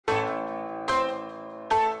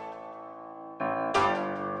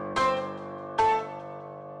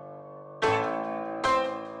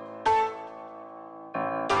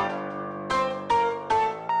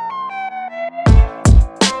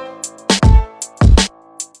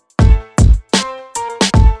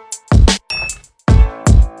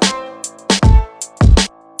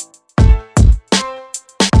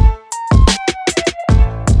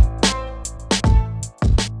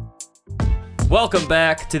Welcome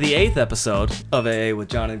back to the 8th episode of AA with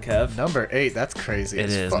John and Kev. Number 8, that's crazy. It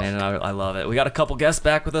is, man, and I love it. We got a couple guests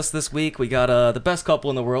back with us this week. We got the best couple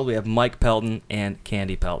in the world. We have Mike Pelton and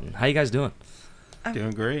Candy Pelton. How you guys doing?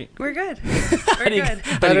 Doing great. We're good. We're good.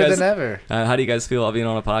 Better than ever. How do you guys feel about being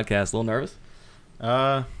on a podcast? A little nervous?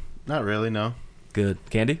 Not really, no. Good.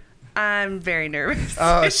 Candy? I'm very nervous.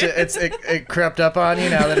 Oh shit! It crept up on you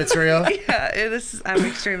now that it's real. Yeah, I'm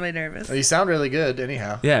extremely nervous. Well, you sound really good,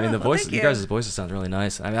 anyhow. Yeah, I mean, the voices, thank you you. guys' voices sound really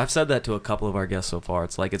nice. I mean, I've said that to a couple of our guests so far.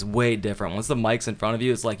 It's like, it's way different. Once the mic's in front of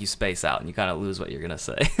you, it's like you space out and you kind of lose what you're going to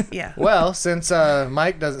say. Yeah. Well, since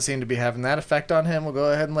Mike doesn't seem to be having that effect on him, we'll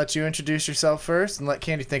go ahead and let you introduce yourself first and let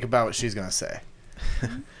Candy think about what she's gonna say.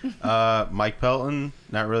 Mike Pelton,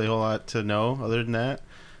 not really a whole lot to know other than that.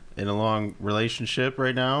 In a long relationship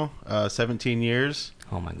right now, 17 years.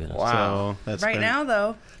 Oh, my goodness. Wow. So that's Right now,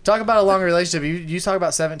 though. Talk about a long relationship. You talk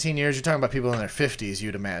about 17 years. You're talking about people in their 50s.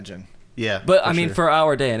 You'd imagine. Yeah. But, I mean, sure. for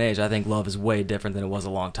our day and age, I think love is way different than it was a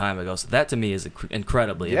long time ago. So that, to me, is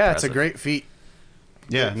incredibly Yeah, impressive. it's a great feat,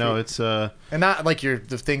 Yeah, no, it's and not like the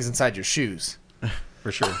things inside your shoes.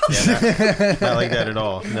 for sure. Yeah, not like that at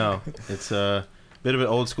all. No, it's a bit of an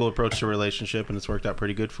old school approach to a relationship, and it's worked out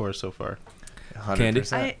pretty good for us so far. 100%.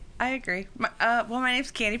 Candy? I agree. My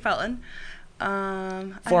name's Candy Pelton.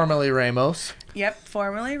 Formerly Ramos. Yep,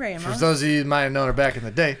 formerly For Ramos. those of you who might have known her back in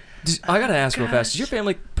the day. I got to ask real fast. Does your Gosh.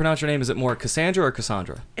 family pronounce your name? Is it more Cassandra or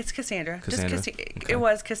Cassandra? It's Cassandra. Cassandra. Okay. Okay. It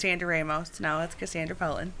was Cassandra Ramos. Now it's Cassandra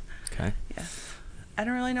Pelton. Okay. Yeah. I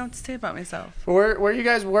don't really know what to say about myself. Where you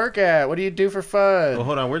guys work at? What do you do for fun? Well,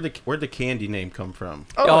 hold on. Where'd the Candy name come from?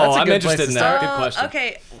 that's a I'm good place interested to in start. that. Good question.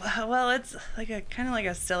 Okay. Well, it's like kind of like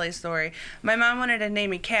a silly story. My mom wanted to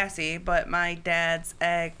name me Cassie, but my dad's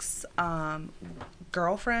ex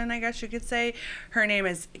girlfriend, I guess you could say, her name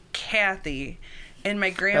is Kathy, and my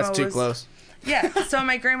grandma That's too was close. Yeah. So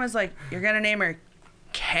my grandma's like, "You're gonna name her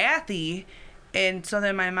Kathy," and so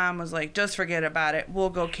then my mom was like, "Just forget about it. We'll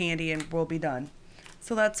go Candy, and we'll be done."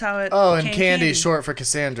 So that's how it. Oh, and became Candy is short for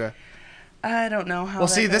Cassandra. I don't know how. Well,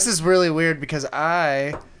 that see, this goes. is really weird because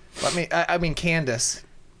I mean Candace,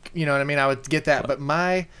 you know what I mean? I would get that, but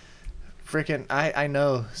my freaking, I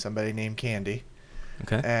know somebody named Candy,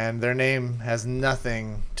 Okay. and their name has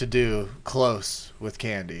nothing to do close with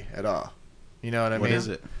Candy at all. You know what I mean? What is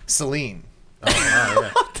it? Celine. Oh,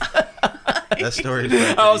 wow, yeah. That story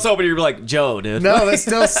is I was hoping you were like Joe, dude. No, it's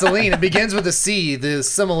still Celine. It begins with a C. The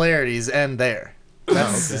similarities end there.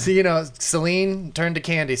 That's, okay. so, you know, Celine turned to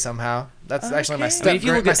Candy somehow. That's actually my Okay. step. I mean, if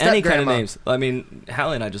you look my at any kind of step-grandma. names, I mean,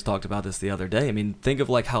 Hallie and I just talked about this the other day. I mean, think of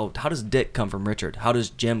like how does Dick come from Richard? How does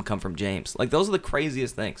Jim come from James? Like, those are the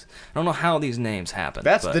craziest things. I don't know how these names happen.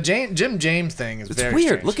 That's but the Jim James thing is It's very weird.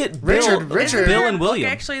 strange. Look at Richard. Bill- Isn't Richard. Bill there and a book, William.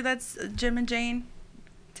 Actually, that's Jim and Jane,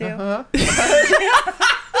 too. Uh-huh.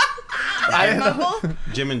 I mumble.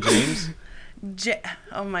 Jim and James.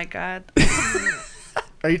 Oh my God.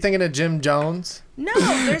 Are you thinking of Jim Jones? No,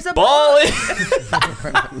 there's a Ball. book.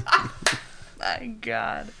 My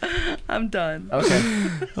God, I'm done. Okay.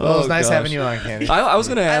 Well, it was nice gosh. having you on, Candy. I was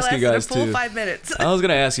gonna ask I you lasted guys a full too. 5 minutes. I was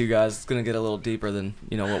gonna ask you guys. It's gonna get a little deeper than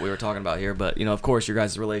what we were talking about here, but of course, your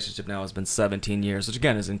guys' relationship now has been 17 years, which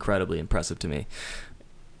again is incredibly impressive to me.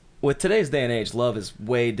 With today's day and age, love is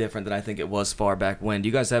way different than I think it was far back when. Do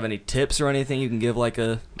you guys have any tips or anything you can give like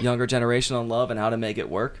a younger generation on love and how to make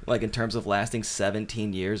it work? Like in terms of lasting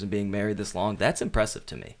 17 years and being married this long, that's impressive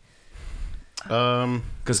to me.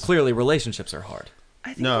 Because clearly relationships are hard. I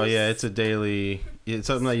think No, it yeah, was- it's a daily. It's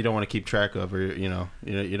something that you don't want to keep track of, or you don't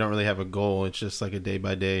really have a goal. It's just like a day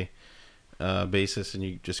by day basis, and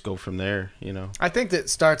you just go from there. I think that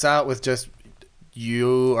starts out with just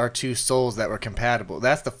you are two souls that were compatible.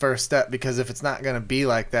 That's the first step, because if it's not going to be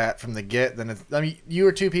like that from the get, then you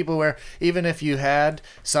are two people where even if you had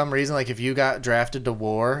some reason, like if you got drafted to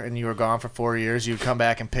war and you were gone for 4 years, you'd come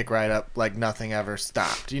back and pick right up like nothing ever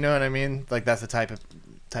stopped. You know what I mean? Like that's the type of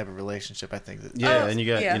relationship I think that. Yeah, Oh, and you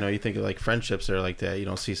got yeah. you think of like friendships that are like that. You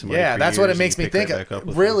don't see somebody. Yeah, for that's what years it makes and me pick think right back up of.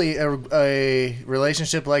 with Really, a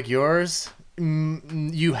relationship like yours,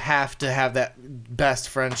 you have to have that best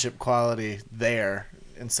friendship quality there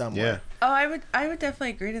in some them. Yeah, way. Oh, I would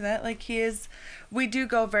definitely agree to that. Like we do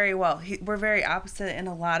go very well. We're very opposite in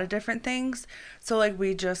a lot of different things. So like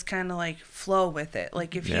we just kind of like flow with it.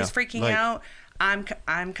 Like if Yeah. he's freaking Like- out,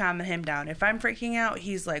 I'm calming him down. If I'm freaking out,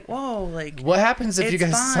 he's like, "Whoa!" Like What happens if you It's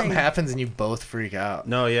guys something fine. happens and you both freak out?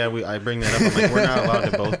 no, yeah, I bring that up. I'm like, we're not allowed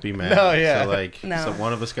to both be mad. No, yeah. So like, No. so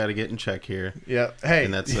one of us got to get in check here. Yeah. Hey,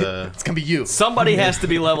 And that's, it's gonna be you. Somebody has to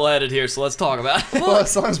be level-headed here, so let's talk about it. Well,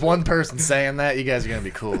 as long as one person's saying that, you guys are gonna be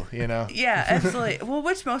cool. You know. yeah, absolutely. Well,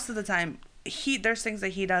 which most of the time there's things that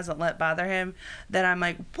he doesn't let bother him that I'm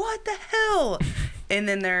like, what the hell? And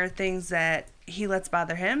then there are things that he lets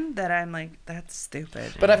bother him that I'm like, that's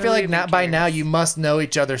stupid. But I feel Who like even by now cares? you must know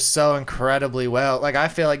each other so incredibly well. Like I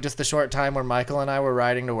feel like just the short time where Michael and I were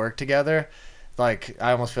riding to work together, like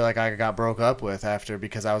I almost feel like I got broke up with after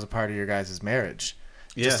because I was a part of your guys' marriage.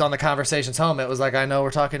 Yeah. Just on the conversations home, it was like I know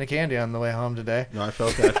we're talking to Candy on the way home today. No, I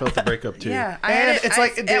felt the breakup too. Yeah,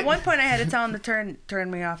 at one point I had to tell him to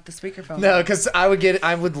turn me off the speakerphone. No, because I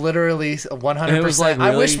would literally 100%. It was like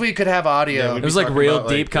I wish really- we could have audio. Yeah, It was like talking real about,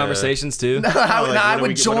 deep like, conversations too. I like,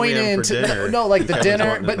 would join what are we having in for dinner? no, like the Yeah, dinner,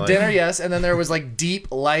 talking but like- dinner, yes. And then there was like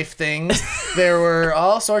deep life things. There were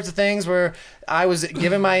all sorts of things where I was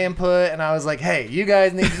giving my input, and I was like, "Hey, you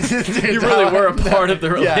guys need to." You really were a part of the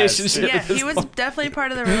Yes. relationship. Yeah, at this he was point. definitely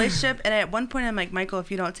part of the relationship. And at one point, I'm like, Michael,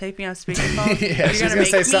 if you don't take me on speakerphone, Yeah, you're she's gonna gonna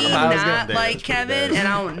make say me something I was gonna not do. like That's pretty Kevin, bad. and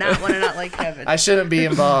I'll not want to not like Kevin. I shouldn't be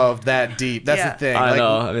involved that deep. That's Yeah. the thing. I Like,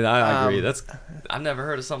 know. I mean, I agree. um, I've never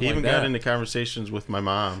heard of something He even like got that. into conversations with my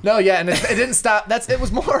mom. No, yeah, and it didn't stop. It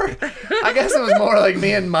was more. I guess it was more like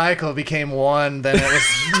me and Michael became one than it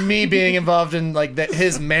was me being involved in like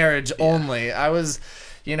his marriage only. I was,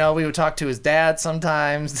 we would talk to his dad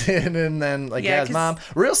sometimes, and then like Yeah, his 'cause- mom.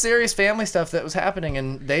 Real serious family stuff that was happening,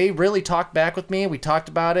 and they really talked back with me. We talked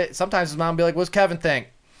about it. Sometimes his mom would be like, "What's Kevin think?"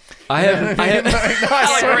 I have. No,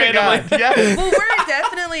 I swear to randomly. God. Yeah. Well, we're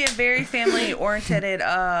definitely a very family oriented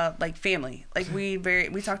like family. Like we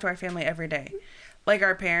talk to our family every day. Like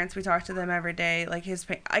our parents, we talk to them every day. Like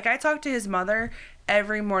I talk to his mother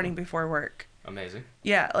every morning before work. Amazing.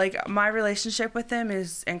 Yeah, like my relationship with them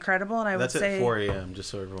is incredible, and I That's would say at 4 a.m. Just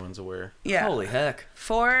so everyone's aware. yeah, Holy heck.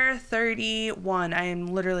 4:31. I am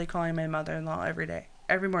literally calling my mother-in-law every day,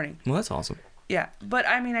 every morning. Well, that's awesome. Yeah, but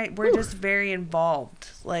I mean, we're just very involved.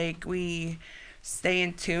 Like we stay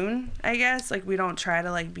in tune, I guess. Like we don't try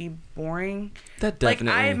to like be boring. That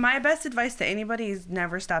definitely. Like my best advice to anybody is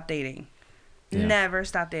never stop dating. Yeah. Never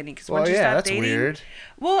stop dating, because Well, once you yeah, stop that's dating, weird.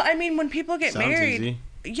 well, I mean, when people get Sounds married, easy.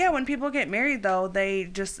 yeah, when people get married though, they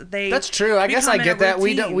That's true. I guess I become in a get that.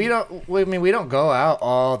 We routine. we don't go out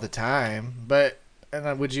all the time. But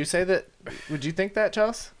would you say that? Would you think that,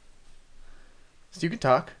 Chelsea? So you can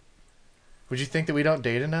talk. Would you think that we don't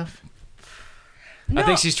date enough? I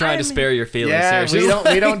think she's trying to spare your feelings. Yeah, here.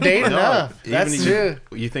 we don't date No, enough. even That's you-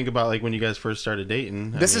 true. You think about like when you guys first started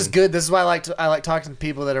dating. This is good. This is why I like talking to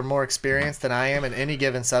people that are more experienced than I am in any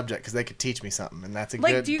given subject, because they could teach me something, and that's a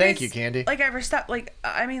Like, good. do you Thank guys, you, Candy. Like, ever stop? Like,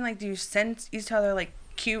 I mean, like, do you send each other like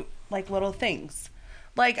cute, like little things?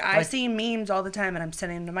 Like, I Like- see memes all the time, and I'm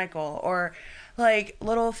sending them to Michael, or like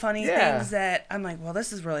little funny Yeah. things that I'm like, well,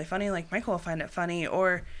 this is really funny. Like, Michael will find it funny,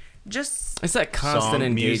 or just It's that constant Song,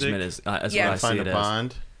 engagement music. is Yeah. what I see find a it as.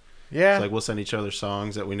 bond. Yeah, It's like we'll send each other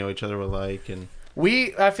songs that we know each other will like, and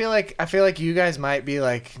I feel like you guys might be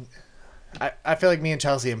like. I feel like me and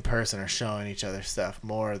Chelsea in person are showing each other stuff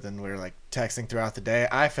more than we're like texting throughout the day.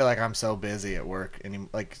 I feel like I'm so busy at work and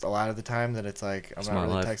like a lot of the time that it's like I'm Smart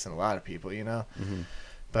not really life. texting a lot of people, Mhm.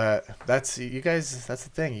 But that's you guys. That's the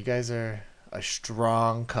thing. You guys are a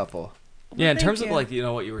strong couple. Yeah, in Thank terms of you. like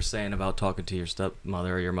what you were saying about talking to your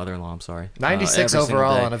stepmother or your mother-in-law. I'm sorry. 96 every single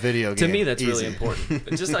overall day. on a video To game. me, that's really Easy. important.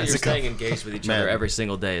 But just how As you're a couple. staying engaged with each Man. other every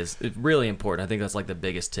single day is really important. I think that's like the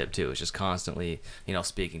biggest tip too. Is just constantly,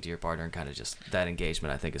 speaking to your partner and kind of just that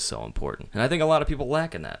engagement. I think is so important, and I think a lot of people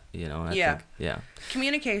lack in that. And I Yeah. think, yeah.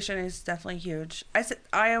 communication is definitely huge.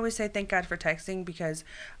 I always say thank God for texting, because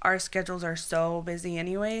our schedules are so busy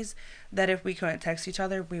anyways that if we couldn't text each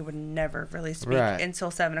other, we would never really speak Right. until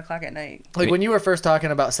 7:00 at night. Like when you were first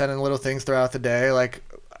talking about sending little things throughout the day, like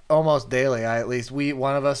almost daily,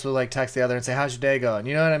 one of us would like text the other and say, "How's your day going?"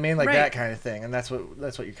 You know what I mean? Like Right. that kind of thing. And that's what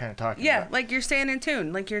you're kind of talking Yeah, about. like you're staying in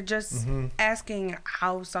tune. Like you're just Mm-hmm. asking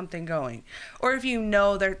how's something going. Or if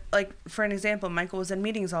they're like, for an example, Michael was in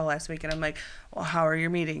meetings all last week, and I'm like, well, how are your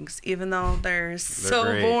meetings? Even though they're so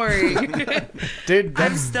great. boring. Dude, I'm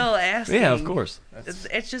that's still asking. Yeah, of course.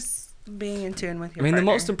 It's just being in tune with your I mean, the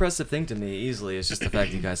partner. most impressive thing to me easily is just the fact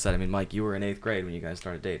that you guys said. I mean, Mike, you were in 8th grade when you guys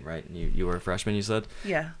started dating, right? And you were a freshman, you said.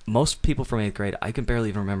 Yeah. Most people from 8th grade, I can barely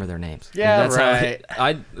even remember their names. Yeah, that's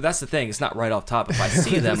right. That's the thing. It's not right off top. If I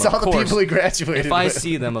see them, it's of all the course. people he graduated If I with.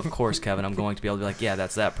 see them, of course, Kevin, I'm going to be able to be like, yeah,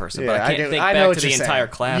 that's that person. Yeah, but I can't think I know back what to the you're entire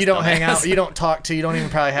saying. class. You don't hang dumbass. out. You don't talk to. You don't even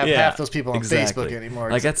probably have Yeah, half those people on exactly. Facebook anymore.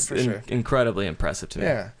 Like that's for sure. incredibly impressive to me.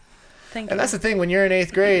 Yeah. Thank you. And that's the thing, when you're in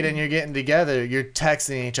 8th grade and you're getting together, you're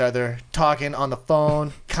texting each other, talking on the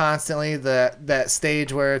phone constantly. That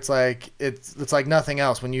stage where it's like nothing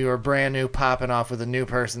else when you are brand new, popping off with a new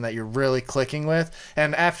person that you're really clicking with.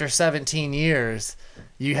 And after 17 years,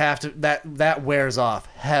 you have to that wears off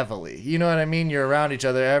heavily. You know what I mean? You're around each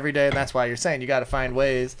other every day, and that's why you're saying you got to find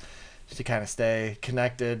ways to kind of stay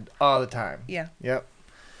connected all the time. Yeah. Yep.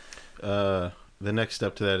 The next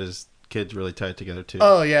step to that is kids really tied together too.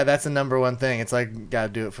 Oh yeah, that's the number one thing. It's like got to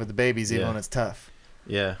do it for the babies, even Yeah. when it's tough.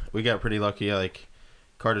 Yeah, we got pretty lucky. Like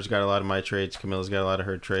Carter's got a lot of my traits, Camilla's got a lot of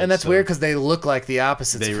her traits, And that's so weird because they look like the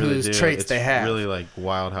opposites they of really whose do. traits It's they have. really like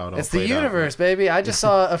wild how it all It's the played out. universe, baby. I just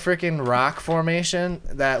saw a freaking rock formation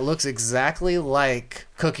that looks exactly like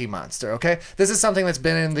Cookie Monster. Okay, this is something that's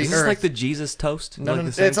been in the Is earth. this like the Jesus toast? No, Like no,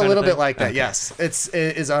 the same it's a kind of little thing? bit like that. Okay. Yes,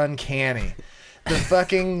 it is uncanny. The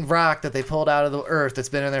fucking rock that they pulled out of the earth that's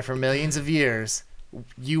been in there for millions of years.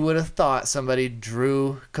 You would have thought somebody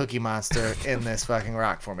drew Cookie Monster in this fucking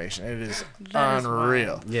rock formation. It is That is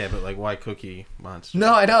unreal. Yeah, but like why Cookie Monster?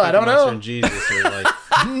 No, I know. I Cookie don't Monster know. and Jesus are like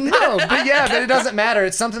No, but yeah, but it doesn't matter.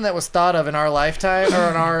 It's something that was thought of in our lifetime or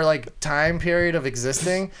in our like time period of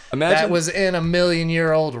existing. Imagine- that was in a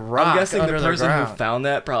million-year-old rock I'm guessing under the person ground. who found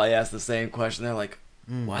that probably asked the same question. They're like,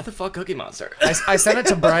 why the fuck Cookie Monster? I sent it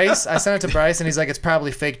to Bryce. And he's like, it's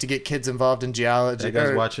probably fake to get kids involved in geology. that guy's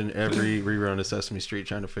or- watching every rerun of Sesame Street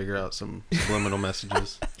trying to figure out some subliminal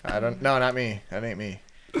messages. I don't. No, not me. That ain't me.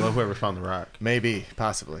 Well, whoever found the rock. Maybe,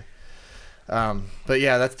 possibly. But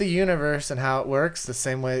yeah, that's the universe and how it works. The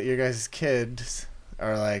same way that your guys' kids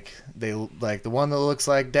are like the one that looks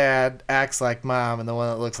like dad acts like mom, and the one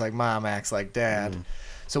that looks like mom acts like dad.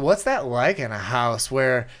 So what's that like in a house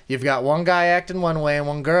where you've got one guy acting one way and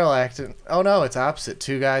one girl acting? Oh no, it's opposite.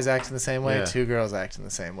 Two guys acting the same way, Yeah. two girls acting the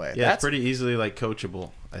same way. Yeah, That's it's pretty easily like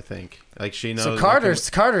coachable. I think like she knows. so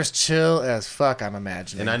Carter's chill as fuck. I'm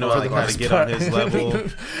imagining, And I know, for like, the how to most get on part. his level.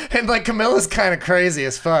 And like Camilla's kind of crazy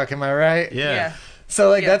as fuck. Am I right? Yeah. So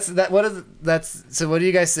like Yeah. so what are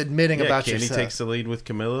you guys admitting Yeah, about Candy yourself? takes the lead with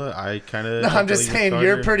Camilla. I kind of. No, I'm just saying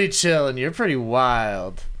you're pretty chill and you're pretty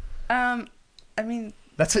wild. I mean,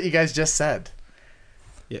 That's what you guys just said.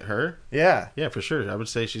 Yeah, her. Yeah. Yeah, for sure. I would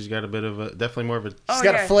say she's got a bit of a, definitely more of a. Oh, She's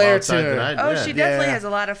got yeah. a flair wild to side than her. I- oh, yeah. she definitely Yeah. has a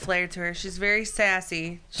lot of flair to her. She's very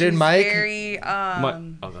sassy. Dude, She's Mike- very Oh,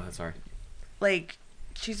 go ahead. Sorry. like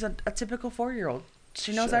she's a typical 4-year-old.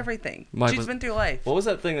 She knows Sure. everything. Mike She's was- been through life. What was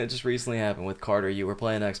that thing that just recently happened with Carter? You were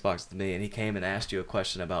playing Xbox with me, and he came and asked you a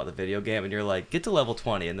question about the video game, and you're like, "Get to level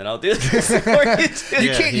 20, and then I'll do this." You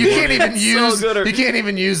Yeah, can't. he You can't wanted- even So use. good, or- You can't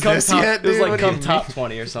even use Come this top, yet. it was dude. like What do come you top mean?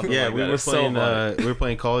 20 or something. Yeah, like we that. were It's so playing. funny. We were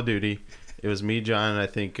playing Call of Duty. It was me, John, and I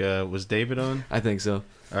think was David on. I think so.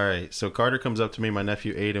 All right, so Carter comes up to me. My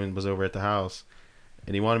nephew Aiden was over at the house,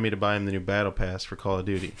 and he wanted me to buy him the new Battle Pass for Call of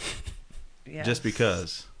Duty, Yeah. just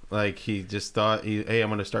because. Like he just thought, hey, I'm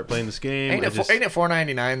gonna start playing this game. Ain't I it just-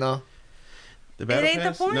 $4.99 though? the It Battle ain't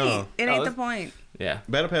Pass? the point. No, It Oh, ain't the it's- point. Yeah.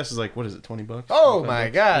 Battle Pass is like what is it, $20? Oh 25 my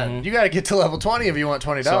bucks? god! Mhm. You got to get to level 20 if you want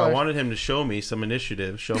 $20. So I wanted him to show me some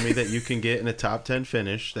initiative, show me that you can get in a top 10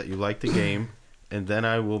 finish, that you like the game, and then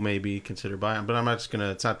I will maybe consider buying. But I'm not just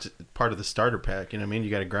gonna. It's not part of the starter pack. You know what I mean? You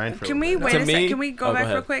got to grind for. Can a we little wait bit. a To sec? me- Can we go Oh, go back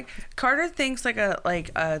real ahead. quick? Carter thinks like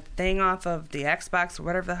a thing off of the Xbox or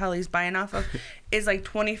whatever the hell he's buying off of is like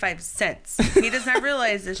 25 cents. He does not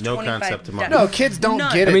realize it's No 25. concept to money. No, kids don't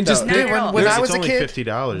None. get it. I mean, though. just- Dude, Not at all. when I It's was a only kid,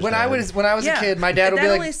 $50. when I was a Yeah. kid, my dad would that be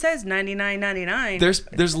like, only says 99.99.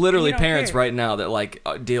 There's literally You don't parents care. right now that like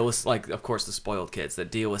deal with like of course the spoiled kids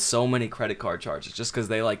that deal with so many credit card charges just because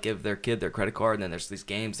they like give their kid their credit card and then there's these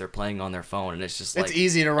games they're playing on their phone and it's just like It's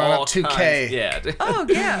easy to run all up 2K. kinds- yeah, dude. Oh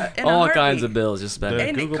yeah, in a all heartbeat. kinds of bills just spent. The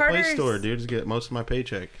And Google Carter's- Play Store, dude, just get most of my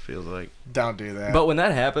paycheck. Feels like. don't do that. But when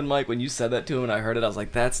that happened, Mike, when you said that to him and I heard it, I was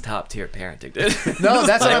like, "That's top tier parenting, dude." no,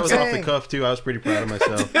 that's what That I'm was off the saying. cuff too. I was pretty proud of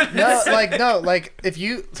myself. No, if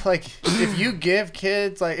you give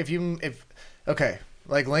kids okay,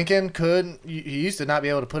 like Lincoln he used to not be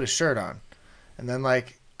able to put his shirt on, and then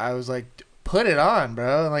like I was like, put it on,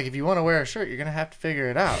 bro. And like if you want to wear a shirt, you're gonna have to figure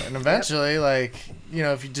it out. And eventually, like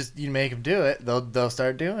if you make them do it, they'll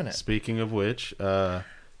start doing it. Speaking of which,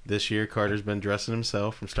 this year Carter's been dressing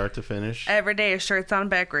himself from start to finish. Every day his shirt's on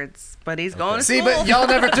backwards, but he's going to See, school. but y'all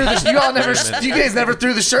never threw you guys never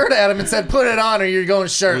threw the shirt at him and said put it on or you're going We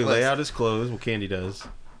shirtless. lay out his clothes. Well, Candy does,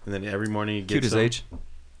 and then every morning he Cute gets as them. age.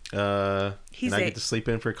 He's and I eight. get to sleep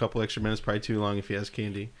in for a couple extra minutes, probably too long if he has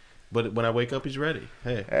candy. But when I wake up, he's ready.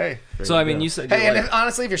 Hey. Hey. ready So to I mean, go. you said Hey, you're and like,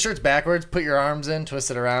 honestly, if your shirt's backwards, put your arms in,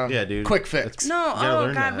 twist it around. Yeah, dude. Quick fix. No, You gotta oh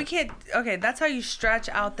learn god, that. we can't. Okay, that's how you stretch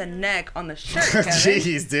out the neck on the shirt, Kevin.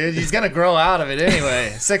 Jeez, dude, he's gonna grow out of it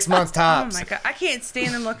anyway. 6 months Oh tops. my god, I can't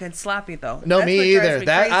stand him looking sloppy though. No, That's me what drives either. me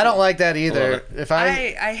That I crazy. don't like that either. Love If I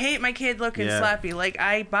hate my kid looking Yeah. sloppy. Like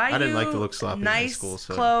I buy I didn't you like to look sloppy in high nice school,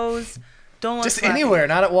 so- clothes, Don't look Just sloppy. anywhere,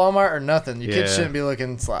 not at Walmart or nothing. Your kids Yeah. shouldn't be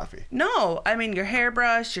looking sloppy. No, I mean your hair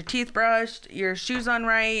brushed, your teeth brushed, your shoes on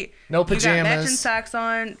right. No You got matching pajamas. socks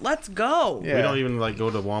on. Let's go. Yeah. We don't even like go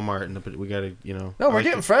to Walmart and we gotta, No, I we're like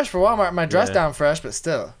getting to- fresh for Walmart. My dress Yeah. down fresh, but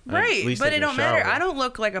still. At Right, least but I it can don't matter. shower. I don't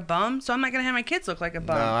look like a bum, so I'm not gonna have my kids look like a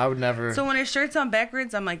bum. No, I would never. So when his shirt's on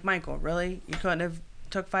backwards, I'm like, Michael, really? You couldn't have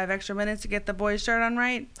took 5 extra minutes to get the boy's shirt on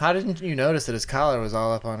right? How didn't you notice that his collar was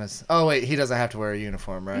all up on his? Oh wait, he doesn't have to wear a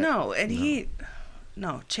uniform, right? No, and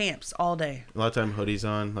no, champs all day. A lot of time hoodies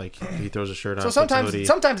on, like he throws a shirt on. So puts a hoodie.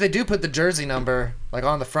 sometimes they do put the jersey number like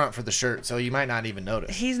on the front for the shirt, so you might not even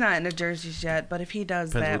notice. He's not into jerseys yet, but if he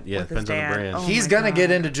does Depends that what- yeah, with his depends on the dad, brand. oh He's my gonna get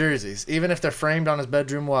God. into jerseys, even if they're framed on his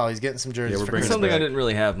bedroom wall. He's getting some jerseys. Yeah, we're for bringing It's it Christmas. something I back. didn't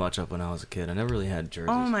really have much of when I was a kid. I never really had jerseys.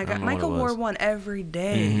 Oh my I God, don't know what Michael it wore was. one every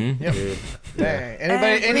day. Mhm. Yep. Dude. Dang.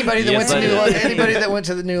 Every Anybody that Yes, went to I did. anybody that went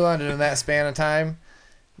to the New London in that span of time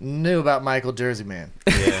knew about Michael Jersey Man.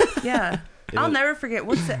 Yeah. Yeah. It I'll was- never forget.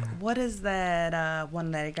 What is that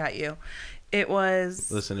one that I got you? It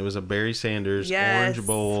was Listen, it was a Barry Sanders Yes. Orange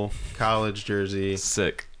Bowl college jersey,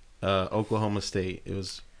 Sick. Oklahoma State. It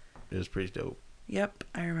was pretty dope. Yep,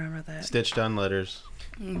 I remember that. Stitched on letters.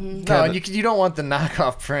 No, and you don't want the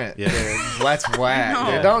knockoff print. Yeah. Dude. That's whack.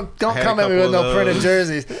 No. Dude. Don't I had come a at me couple with no of printed those.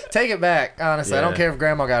 jerseys. Take it back. Honestly, I don't Yeah. care if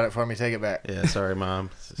Grandma got it for me. Take it back. Yeah, sorry, Mom.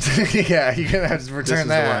 Yeah, you're gonna have to This return is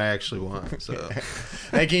the one I that. actually want. So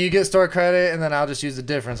Hey, can you get store credit, and then I'll just use the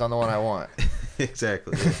difference on the one I want.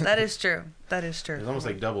 exactly. That is true. That is true. It was almost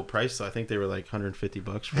like double price. So I think they were like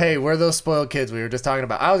 $150 for Hey, we're those spoiled kids we were just talking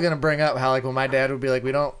about. I was gonna bring up how like when my dad would be like,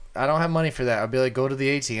 I don't have money for that. I'd be like, go to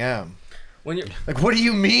the ATM. When you're Like, what do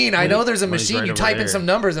you mean? I know there's a Money's machine. right You over type in there. some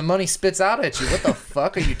numbers and money spits out at you. What the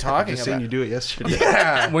fuck are you talking Just saying about? you do it yesterday.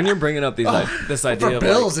 Yeah. when you're bringing up these this idea For of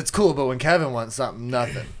bills, like, it's cool, but when Kevin wants something,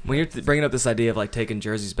 nothing. when you're bringing up this idea of like taking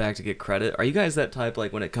jerseys back to get credit, are you guys that type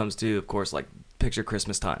like when it comes to, of course, like picture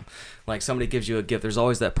Christmas time, like somebody gives you a gift, there's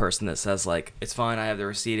always that person that says like, it's fine, I have the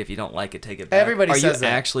receipt, if you don't like it, take it back. Everybody are says you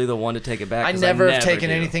that. actually the one to take it back? I 'Cause never have taken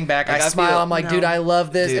do. anything back. Like, I feel- smile. I'm like, No. dude, I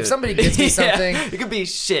love this. If Dude. somebody gets me something, Yeah, it could be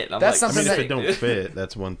shit. I'm That's like, I something mean, if that- it don't fit,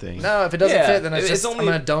 that's one thing. no, if it doesn't Yeah, fit, then it's it's just only- I'm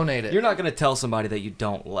gonna donate it. You're not gonna tell somebody that you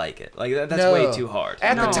don't like it. Like that's No. way too hard.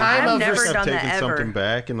 At the No, time I've of never res- done I've taken that ever. something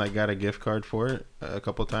back and like got a gift card for it a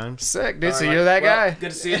couple times. sick, dude. All So right, you're that well, guy.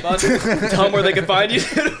 Good to see you, bud. Tell them where they can find you.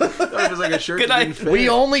 It was like a shirt Good that night. didn't fit. We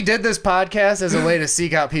only did this podcast as a way to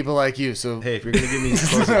seek out people like you. So Hey, if you're gonna give me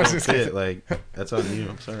clothes that don't fit, like that's on you.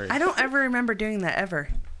 I'm sorry. I don't ever remember doing that ever.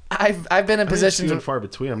 I've been in I mean, it's positions few and of far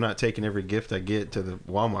between. I'm not taking every gift I get to the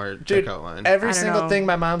Walmart Dude, checkout line. every I don't single know. thing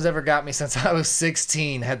my mom's ever got me since I was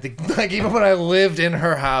 16 had the like even when I lived in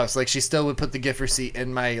her house, like she still would put the gift receipt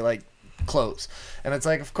in my like clothes. And it's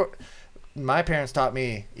like, of course, my parents taught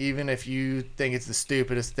me, even if you think it's the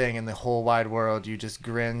stupidest thing in the whole wide world, you just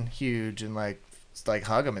grin huge and like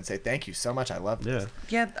hug them and say thank you so much, I love this.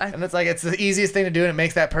 Yeah. Yeah, And it's like it's the easiest thing to do, and it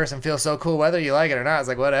makes that person feel so cool, whether you like it or not. It's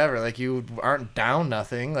like whatever, like you aren't down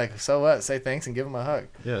nothing. Like so what? Say thanks and give them a hug.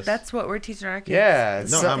 Yes. that's what we're teaching our kids. Yeah,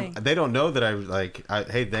 it's no. so- They don't know that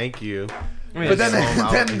hey, thank you. But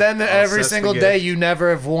then, then I'll every assess the single gift. day you never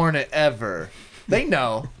have worn it ever. They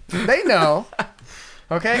know. They know.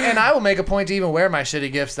 Okay, and I will make a point to even wear my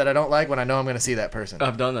shitty gifts that I don't like when I know I'm going to see that person.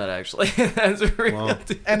 I've done that actually. That's real. Well,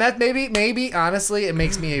 And that maybe honestly, it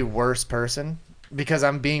makes me a worse person because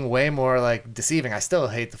I'm being way more like deceiving. I still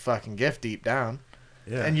hate the fucking gift deep down,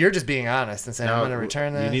 yeah. and you're just being honest and saying I'm Now, going to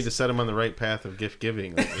return this. You need to set them on the right path of gift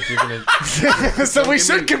giving. Like, if you're gonna, so we Don't give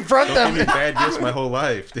should me- confront don't give me them. bad gifts my whole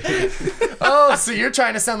life. dude. Oh, so you're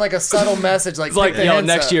trying to send like a subtle message, like It's like, pick the yo, hints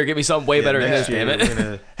next up. year, get me something way Yeah, better than next this, year damn we're it.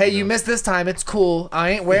 gonna, Hey, you you know, missed this time. It's cool. I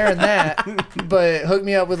ain't wearing that, but hook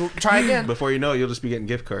me up with. Try again. Before you know, it, you'll just be getting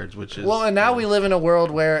gift cards, which is Well, and now we live in a world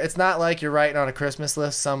where it's not like you're writing on a Christmas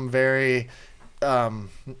list some very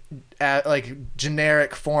like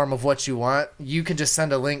generic form of what you want. You can just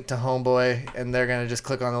send a link to Homeboy and they're going to just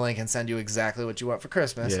click on the link and send you exactly what you want for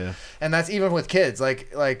Christmas. Yeah. And that's even with kids.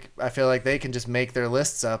 Like I feel like they can just make their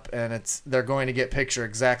lists up and they're going to get picture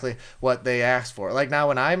exactly what they asked for. Like now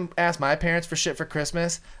when I asked my parents for shit for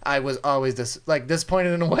Christmas, I was always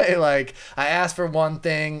disappointed in a way. Like I asked for one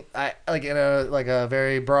thing, I like in a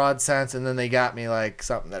very broad sense, and then they got me like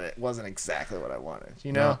something that it wasn't exactly what I wanted.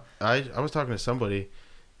 You know? No, I was talking to somebody.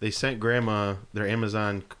 They sent grandma their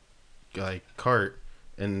Amazon like cart,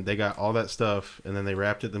 and they got all that stuff, and then they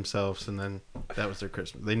wrapped it themselves, and then that was their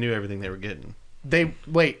Christmas. They knew everything they were getting.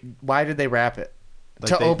 Why did they wrap it?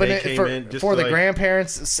 Like To they open it came for in just the to, like,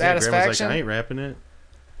 grandparents' yeah, grandma's satisfaction. like, I ain't wrapping it.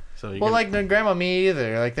 So Well, like no, grandma, me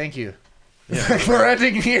either. Like, thank you. yeah, We're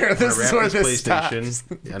ending here. This I is wrapped where this this stops.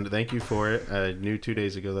 PlayStation, and thank you for it. I knew 2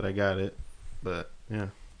 days ago that I got it, but yeah.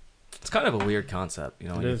 It's kind of a weird concept,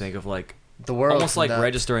 when It you is. think of like The world almost like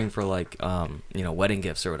registering for like wedding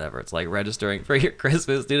gifts or whatever. It's like registering for your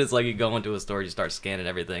Christmas, dude. It's like you go into a store, you start scanning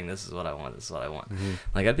everything. This is what I want. This is what I want.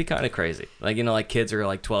 Like that'd be kind of crazy. Like like kids are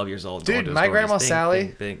like 12 years old. going Dude, to a my store, grandma just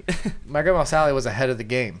Sally- bing. My grandma Sally was ahead of the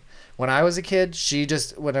game. When I was a kid,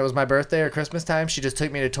 when it was my birthday or Christmas time, she just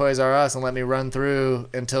took me to Toys R Us and let me run through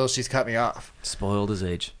until she's cut me off. Spoiled as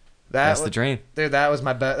age. That's the dream. Dude, that was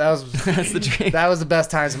my best. That was That's the dream. that was the best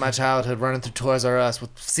times of my childhood, running through Toys R Us with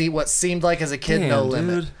what seemed like as a kid no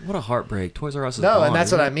limit. Dude, what a heartbreak. Toys R Us is No, gone, and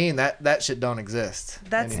that's what isn't I mean. That shit don't exist.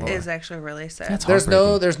 That anymore. is actually really sad. That's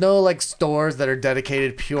There's no like stores that are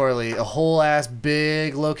dedicated purely a whole ass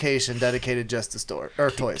big location dedicated just to store or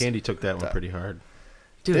toys. Candy took that one pretty hard.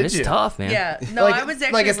 Dude, Did it's you? tough, man. Yeah, no, like, I was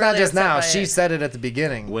actually like it's really not just upset now. by She it. said it at the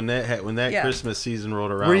beginning. When that Yeah. Christmas season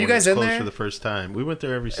rolled around, Were you when guys it was in closed there? for the first time? We went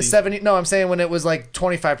there every season. 70. No, I'm saying when it was like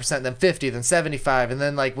 25%, then 50, then 75, and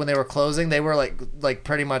then like when they were closing, they were like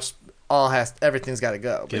pretty much everything's got to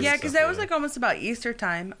go. Give Yeah, it because stuff that was away. like almost about Easter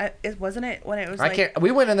time. Wasn't it when it was I like can't.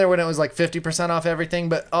 We went in there when it was like 50% off everything,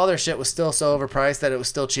 but all their shit was still so overpriced that it was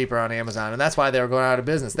still cheaper on Amazon, and that's why they were going out of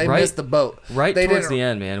business. They Right. missed the boat. Right They towards didn't- the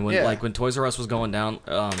end, man. When Yeah. when Toys R Us was going down,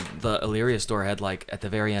 the Illyria store had like at the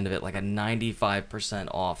very end of it like a 95%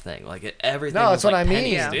 off thing. Like everything. No, was that's what like I mean.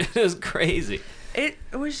 pennies, Yeah. dude. It was crazy. It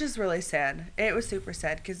was just really sad. It was super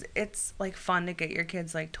sad because it's like fun to get your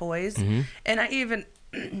kids like toys, Mm-hmm. and I even,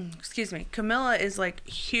 excuse me, Camilla is like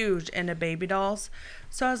huge into baby dolls,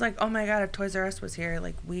 so I was like, oh my god, if Toys R Us was here,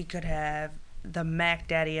 like we could have the Mac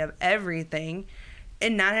Daddy of everything,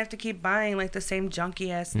 and not have to keep buying like the same junky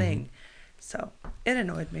ass thing. So it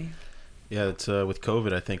annoyed me. Yeah, it's with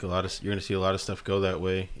COVID. I think you're going to see a lot of stuff go that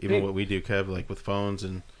way. Even Hey. what we do, Kev, like with phones,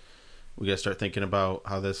 and we got to start thinking about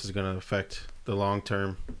how this is going to affect the long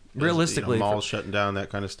term. Realistically, malls shutting down, that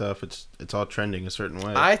kind of stuff. It's all trending a certain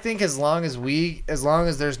way. I think as long as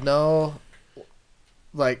there's no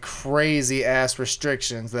like crazy ass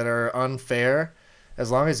restrictions that are unfair, as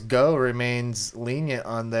long as Go remains lenient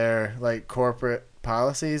on their like corporate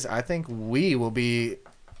policies, I think we will be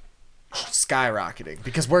skyrocketing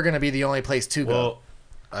because we're going to be the only place to go. Well,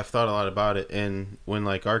 I've thought a lot about it, and when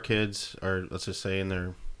like our kids are, let's just say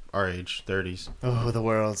in our age, 30s. Oh, the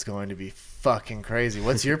world's going to be fucking crazy.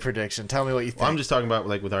 What's your prediction? Tell me what you think. Well, I'm just talking about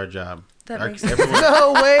like with our job. That Our- makes sense. everyone-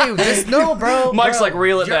 No way. No, bro. Mike's bro. like,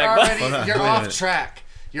 reel it You're back. already- Hold on, you're wait a off minute. track.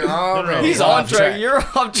 You're already He's off on track. You're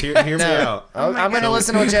off hear, track. hear me out. I'm my going to God.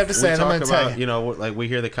 listen to what you have to We say, and I'm talk going to tell about, you. like we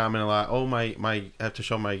hear the comment a lot. Oh, my, I have to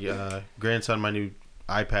show my grandson my new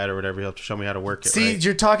iPad or whatever. He'll have to show me how to work it. See, right?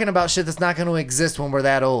 you're talking about shit that's not going to exist when we're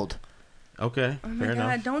that old. Okay, Oh my fair god,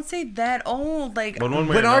 enough. don't say that old. Like, But one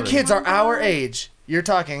way When or our another- kids are Oh my our God. age, you're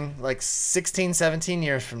talking like 16, 17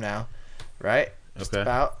 years from now, right? Just Okay.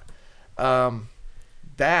 about.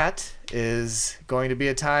 That is going to be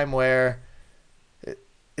a time where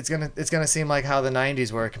it's gonna seem like how the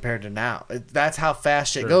 90s were compared to now. That's how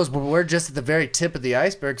fast shit Sure. goes. But we're just at the very tip of the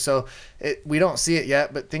iceberg, so we don't see it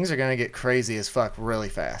yet. But things are gonna get crazy as fuck really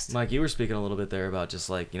fast. Mike, you were speaking a little bit there about just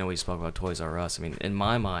like, we spoke about Toys R Us. I mean, in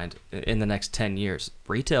my mind, in the next 10 years,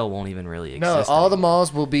 retail won't even really exist. No, all the anymore.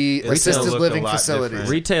 malls will be It's assisted gonna look a living lot facilities. different.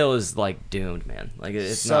 Retail is like doomed, man. Like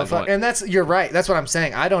it's So not fuck, going. and you're right. That's what I'm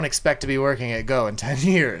saying. I don't expect to be working at Go in 10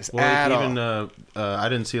 years Well, at like, even all. I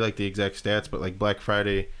didn't see like the exact stats, but like Black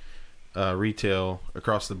Friday, retail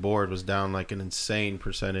across the board was down like an insane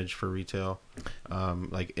percentage for retail,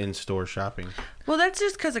 like in-store shopping. well, that's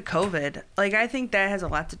just because of COVID. Like, I think that has a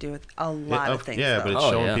lot to do with a lot of things. Yeah, though. but it's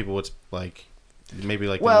Oh, showing yeah. people what's like maybe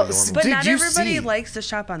like Well, the new normal. But Did not you everybody see- likes to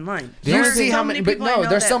shop online. Do you There's see so how many? But people I no, know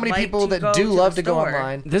there's so that many like people to that go do love the to go store.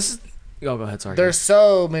 online. This is. Oh, go ahead. Sorry. There's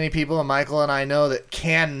so many people, and Michael and I know, that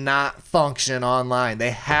cannot function online.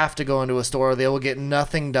 They have to go into a store. They will get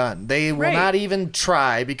nothing done. They will Right. not even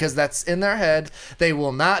try because that's in their head. They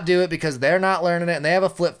will not do it because they're not learning it, and they have a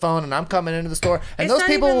flip phone, and I'm coming into the store. And It's those not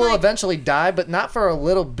people even will like- eventually die, but not for a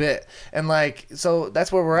little bit. And, like, so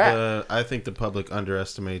that's where we're at. I think the public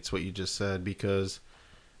underestimates what you just said because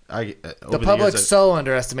The public so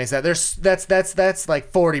underestimates that. That's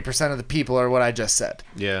like 40% of the people are what I just said.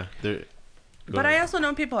 yeah. But I also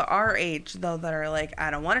know people our age though that are like, I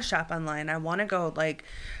don't want to shop online. I want to go like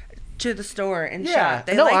to the store and Yeah. shop.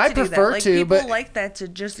 They No, like I to do prefer that. Like, to, people but- like that to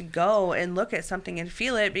just go and look at something and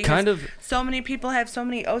feel it because Kind of- so many people have so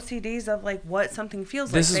many OCDs of like what something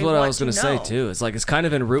feels This like. is They what I want was going to say know. too. It's like it's kind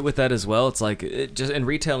of en route with that as well. It's like just in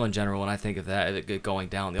retail in general. When I think of that going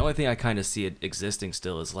down, the only thing I kind of see it existing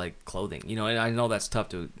still is like clothing. You know, and I know that's tough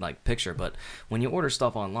to like picture, but when you order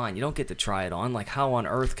stuff online, you don't get to try it on. Like, how on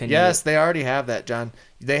earth can you? Yes, they already have that, John.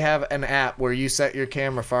 They have an app where you set your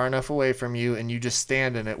camera far enough away from you and you just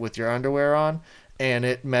stand in it with your underwear on, and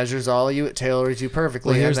it measures all of you. It tailors you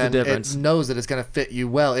perfectly. Well, here's and the then difference. It knows that it's going to fit you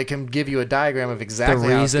well. It can give you a diagram of The exactly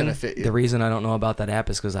how it's going to reason fit you. the reason I don't know about that app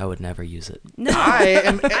is because I would never use it. No,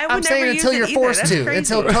 I'm would saying never until use you're it either. forced That's to. crazy.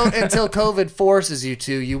 Until COVID forces you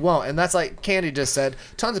to, you won't. And that's like Candy just said.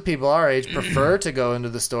 Tons of people our age prefer to go into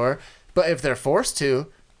the store, but if they're forced to,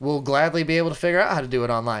 we'll gladly be able to figure out how to do it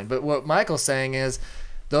online. But what Michael's saying is,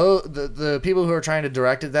 though the people who are trying to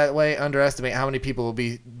direct it that way underestimate how many people will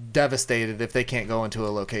be devastated if they can't go into a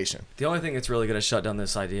location. The only thing that's really going to shut down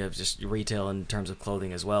this idea of just retail in terms of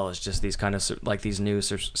clothing as well is just these kind of like these new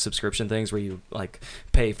subscription things where you like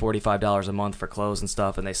pay $45 a month for clothes and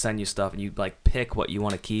stuff, and they send you stuff, and you like pick what you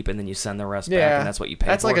want to keep, and then you send the rest back, and that's what you pay.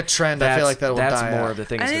 That's for. like a trend. I feel like that will that's die more out. of the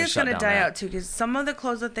thing. I that's think gonna it's shut gonna down die that. out too because some of the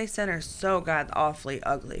clothes that they send are so god awfully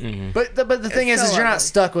ugly. Mm-hmm. But the thing It's is so you're not ugly.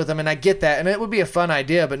 stuck with them, and I get that, and it would be a fun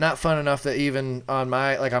idea, but not fun enough that even on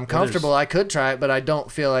my I'm comfortable. I could try it, but I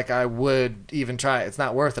don't feel like I would even try it. It's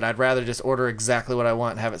not worth it. I'd rather just order exactly what I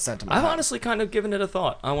want and have it sent to my I've house. honestly kind of given it a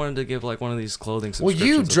thought. I wanted to give like one of these clothing Well, subscriptions.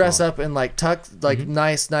 you as dress well. up in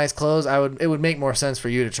nice clothes. It would make more sense for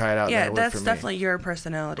you to try it out. than Yeah, it would that's for me. definitely your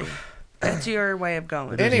personality. That's your way of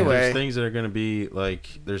going. Anyway. There's things that are going to be like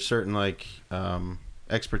there's certain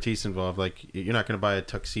expertise involved. Like you're not going to buy a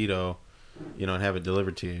tuxedo, and have it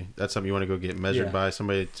delivered to you. That's something you want to go get measured Yeah. by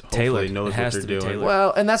somebody that hopefully Tailored. knows It what has they're to be doing. tailored.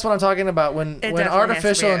 Well, and that's what I'm talking about. When definitely has to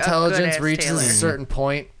artificial be a intelligence good-ass reaches tailor. a certain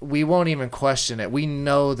point, we won't even question it. We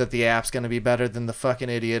know that the app's going to be better than the fucking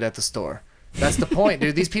idiot at the store. That's the point,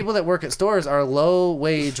 dude. These people that work at stores are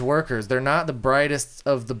low-wage workers. They're not the brightest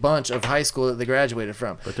of the bunch of high school that they graduated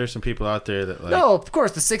from. But there's some people out there that No, of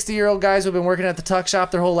course, the 60-year-old guys who've been working at the tuck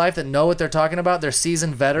shop their whole life that know what they're talking about. They're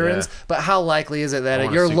seasoned veterans. Yeah. But how likely is it that I at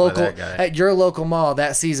wanna your stick by local that guy. at your local mall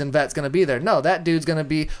that seasoned vet's going to be there? No, that dude's going to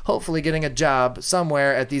be hopefully getting a job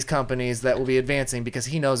somewhere at these companies that will be advancing because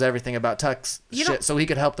he knows everything about tucks You shit, don't- so he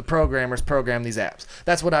could help the programmers program these apps.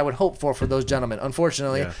 That's what I would hope for those gentlemen.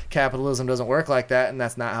 Unfortunately, Yeah. capitalism doesn't work like that, and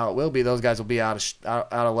that's not how it will be. Those guys will be out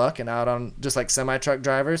of luck and out on just like semi-truck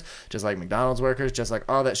drivers, just like McDonald's workers, just like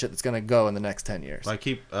all that shit that's going to go in the next 10 years.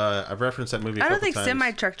 I've referenced that movie. I I don't think times. semi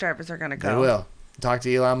truck drivers are gonna go. They will. Talk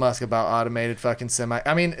to Elon Musk about automated fucking semi.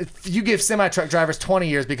 I mean, if you give semi-truck drivers 20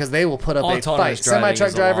 years because they will put up a fight. Autonomous driving Semi-truck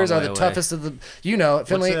is a drivers long are way the away. toughest of the. What's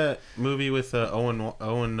Finley, that movie with Owen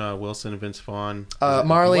Wilson and Vince Vaughn?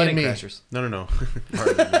 Marley and Wedding Me. Crashers. No.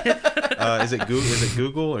 Is it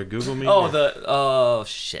Google or Google Me? Oh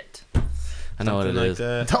shit. I know what Something it like is.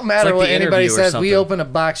 that. Don't matter like what The anybody Interview or says. We something. open a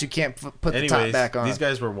box, you can't put the top Anyways, back on. these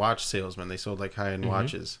guys were watch salesmen. They sold like high-end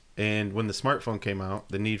watches. And when the smartphone came out,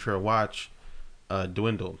 the need for a watch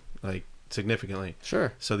dwindled like significantly.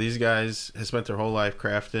 Sure. So these guys have spent their whole life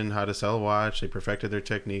crafting how to sell a watch. They perfected their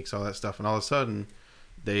techniques, all that stuff, and all of a sudden,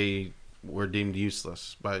 they were deemed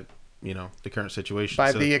useless by the current situation.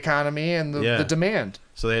 By so, the economy and the demand.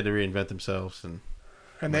 so they had to reinvent themselves.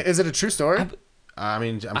 And Is it a true story?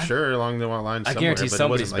 I'm sure along the line I somewhere, guarantee but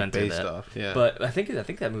somebody's it wasn't been like through Bay that. stuff. Yeah. But I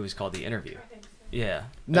think that movie's called The Interview. Yeah.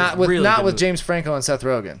 not It's with really not good with movie. James Franco and Seth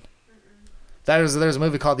Rogen. There's a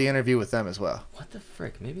movie called The Interview with them as well. What the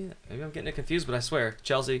frick? Maybe I'm getting it confused, but I swear,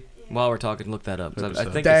 Chelsea, while we're talking, look that up. 'Cause I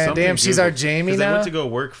think Damn, something she's Google. our Jamie 'Cause they now? went to go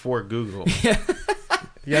work for Google.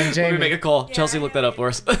 Young Let Jamie. me make a call. Yeah, Chelsea, I look that up for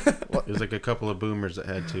us. It was like a couple of boomers that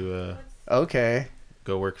had to Okay.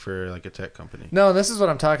 go work for like a tech company. No, this is what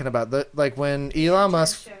I'm talking about. When Elon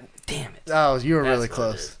Musk. Damn it. Oh, you were That's really what it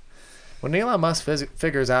close. is. When Elon Musk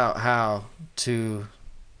figures out how to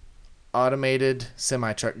automated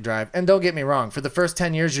semi-truck drive, and don't get me wrong, for the first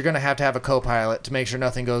 10 years, you're going to have a co-pilot to make sure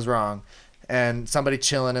nothing goes wrong, and somebody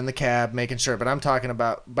chilling in the cab making sure. But I'm talking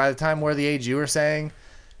about by the time we're the age you were saying,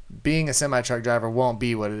 being a semi-truck driver won't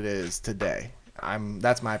be what it is today.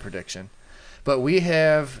 That's my prediction. But we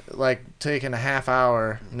have taken a half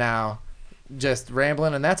hour now just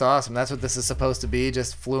rambling, and that's awesome. That's what this is supposed to be,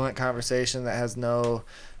 just fluent conversation that has no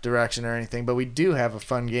direction or anything. But we do have a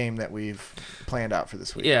fun game that we've planned out for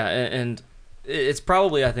this week. Yeah, and It's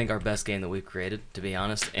probably, I think, our best game that we've created, to be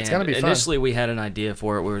honest. And gonna be fun. initially, we had an idea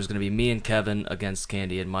for it where it was going to be me and Kevin against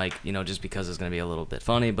Candy and Mike, just because it's going to be a little bit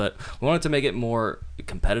funny. But we wanted to make it more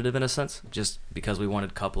competitive in a sense, just because we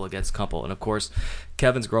wanted couple against couple. And of course,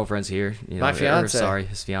 Kevin's girlfriend's here. My fiance. Sorry,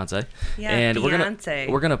 his fiance. Yeah, and fiance.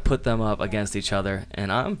 we're gonna put them up against each other,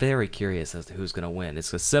 and I'm very curious as to who's going to win.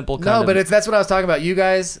 It's a simple kind No, of... but that's what I was talking about. You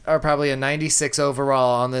guys are probably a 96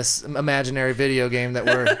 overall on this imaginary video game that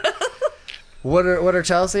we're. What are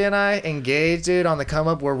Chelsea and I engaged, dude, on the come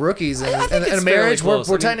up? We're rookies in think it's marriage. fairly close.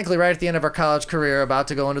 We're I mean- technically right at the end of our college career, about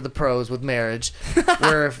to go into the pros with marriage.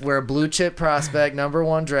 we're a blue chip prospect, number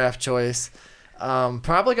 1 draft choice.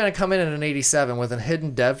 Probably going to come in at an 87 with a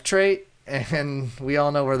hidden dev trait, and we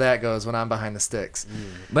all know where that goes when I'm behind the sticks.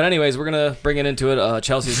 But anyways, we're going to bring it into it.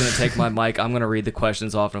 Chelsea's going to take my mic. I'm going to read the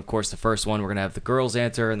questions off. And, of course, the first one, we're going to have the girls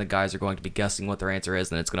answer, and the guys are going to be guessing what their answer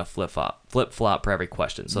is, and it's going to flip-flop for every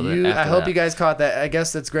question. So then I after hope that- you guys caught that. I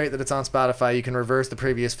guess it's great that it's on Spotify. You can reverse the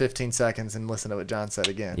previous 15 seconds and listen to what John said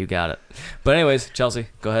again. You got it. But anyways, Chelsea,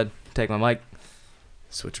 go ahead. Take my mic.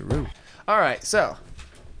 Switcheroo. All right, so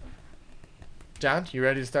John, you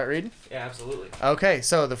ready to start reading? Yeah, absolutely. Okay,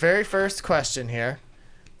 so the very first question here.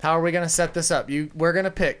 How are we going to set this up? We're going to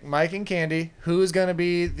pick Mike and Candy. Who's going to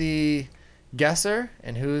be the guesser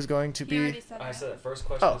and who's going to You already be... said I that. said the first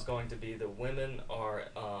question Oh. is going to be the women are,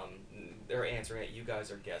 they're answering it. You guys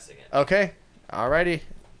are guessing it. Okay, alrighty.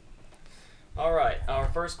 All right. Our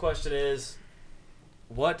first question is,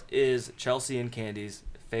 what is Chelsea and Candy's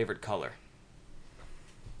favorite color?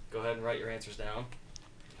 Go ahead and write your answers down.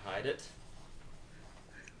 Hide it.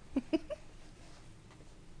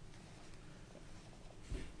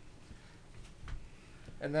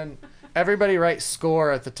 And then everybody write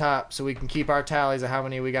score at the top so we can keep our tallies of how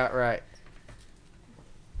many we got right.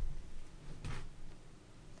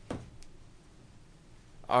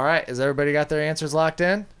 All right, has everybody got their answers locked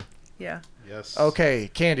in? Yeah. Yes. Okay,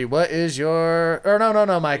 Candy, what is your... Or no,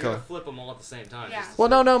 You're Michael. gonna flip them all at the same time. Yeah. Well,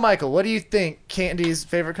 no, Michael. What do you think Candy's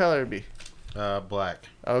favorite color would be? Black.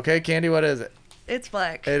 Okay, Candy, what is it? It's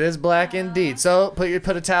black. It is black indeed. So put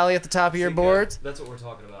a tally at the top of your See, boards. That's what we're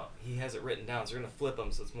talking about. He has it written down, so you're gonna flip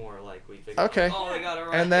them, so it's more like we figure. Okay. Out, oh, they got it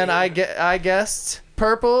right. And then I guessed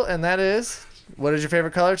purple, and that is... What is your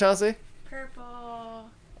favorite color, Chelsea? Purple.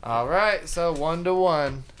 All right, so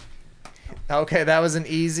 1-1. Okay, that was an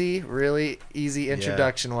really easy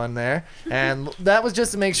introduction one there, and that was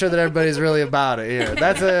just to make sure that everybody's really about it here.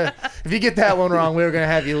 If you get that one wrong, we were gonna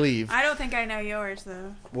have you leave. I don't think I know yours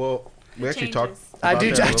though. Well, we It actually talked. changes. I about do.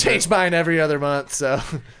 that a I little change bit. mine every other month, so.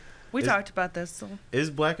 We Is- talked about this. So. Is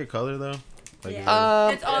black a color though? Like, Yeah.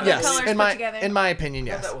 is it- It's all the yes, colors in put my together. in my opinion,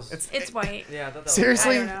 I thought yes. that was- It's white. Yeah, I thought that was.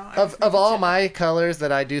 Seriously, I don't know. I'm of just all making my colors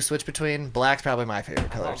that I do switch between, black's probably my favorite I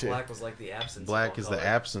color thought too. black was like the absence. black of is all the color.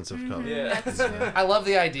 absence of color. Yeah. That's true. I love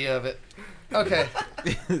the idea of it. Okay,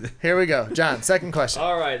 here we go, John. Second question.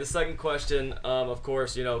 All right, the second question. Of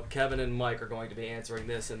course, Kevin and Mike are going to be answering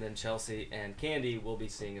this, and then Chelsea and Candy will be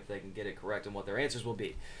seeing if they can get it correct and what their answers will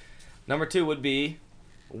be. Number 2 would be,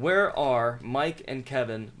 where are Mike and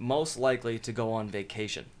Kevin most likely to go on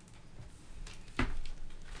vacation?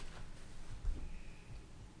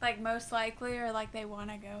 Like most likely, or like they want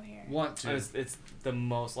to go here. Want to? It's the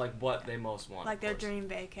most, like what they most want. Like of their course. dream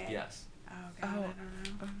vacay. Yes. Oh god, I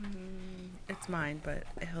don't know. It's mine, but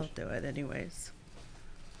he'll do it anyways.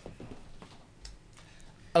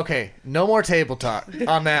 Okay, no more table talk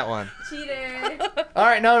on that one. Cheater. All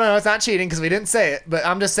right, no, it's not cheating because we didn't say it. But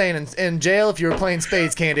I'm just saying, in jail, if you were playing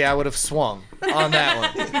spades, Candy, I would have swung on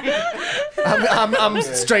that one. I'm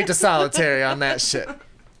straight to solitary on that shit.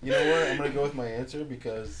 You know what? I'm gonna go with my answer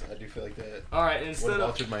because I do feel like that All right, would instead have of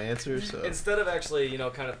altered my answer. So instead of actually,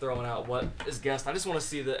 kind of throwing out what is guessed, I just want to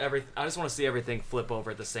see I just want to see everything flip over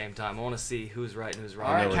at the same time. I want to see who's right and who's wrong.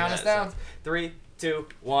 All right, know count what us down. 3, 2,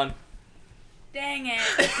 1. Dang it.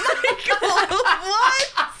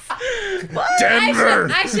 What? Denver.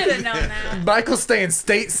 I should have known that. Michael's staying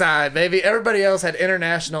stateside, baby. Everybody else had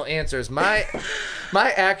international answers. My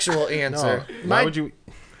actual answer. no. Why would you?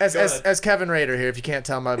 As Kevin Rader here, if you can't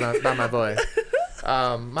tell by my voice.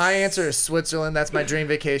 My answer is Switzerland. That's my dream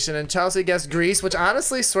vacation. And Chelsea guessed Greece, which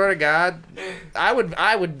honestly, swear to God, I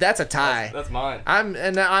would. That's a tie. That's mine.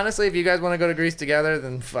 And honestly, if you guys want to go to Greece together,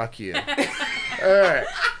 then fuck you. All right.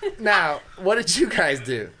 Now, what did you guys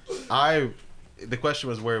do? The question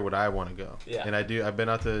was where would I want to go? Yeah. And I've been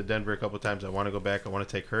out to Denver a couple times. I want to go back. I want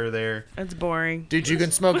to take her there. It's boring. Dude, you can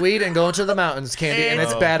smoke weed and go into the mountains, Candy, and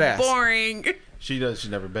it's Oh. badass. Boring. She's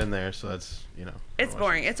never been there, so that's It's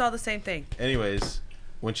boring. It's all the same thing. Anyways,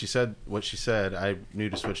 when she said what she said, I knew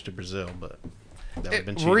to switch to Brazil, but that would have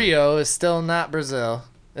been cheating. Rio is still not Brazil,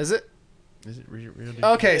 is it? Is it Rio de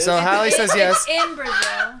Okay, so Hallie says yes. It's in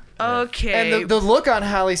Brazil. Okay. And the look on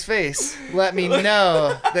Hallie's face let me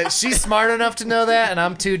know that she's smart enough to know that, and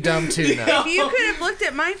I'm too dumb to know. if you could have looked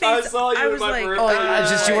at my face, I saw you in was my like, birthday. Oh, it's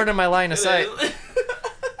just you weren't in my line of sight.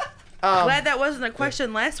 glad that wasn't a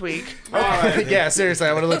question last week. Yeah, seriously,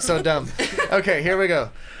 I would have looked so dumb. Okay, here we go.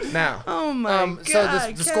 Now, Oh my god. so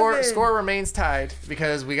the Kevin. score remains tied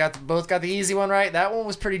because we both got the easy one right. That one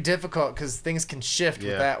was pretty difficult because things can shift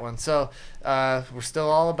with Yeah. that one. So we're still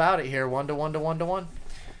all about it here. 1 to 1 to 1 to 1.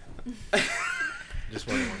 Just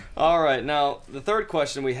one. All right, now the third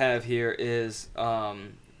question we have here is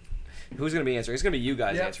who's going to be answering? It's going to be you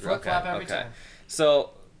guys answering. flip-flop every time.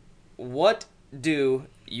 So, what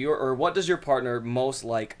does your partner most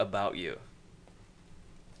like about you?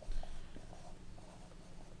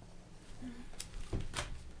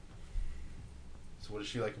 So what does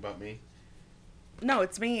she like about me? No,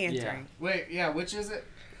 it's me answering. Wait, yeah, which is it?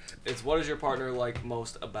 It's what does your partner like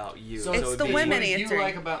most about you? So It's it'd the be- women what do you answering.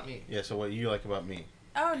 like about me? Yeah. So what you like about me?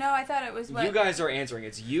 Oh no, I thought it was what. You guys are answering.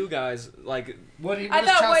 It's you guys like. What do you? I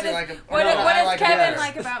thought what does Kevin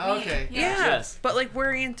like about me? Okay. Yeah. Yes. But like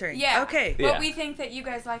we're answering. Yeah. Okay. Yeah. What we think that you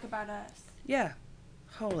guys like about us. Yeah.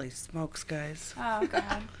 Holy smokes, guys. Oh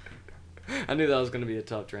god. I knew that was going to be a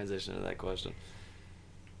tough transition to that question.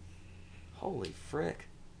 Holy frick!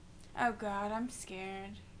 Oh god, I'm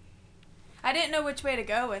scared. I didn't know which way to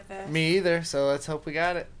go with this. Me either. So let's hope we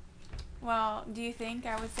got it. Well, do you think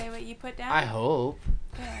I would say what you put down? I hope.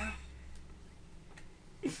 Yeah.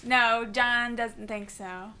 No, John doesn't think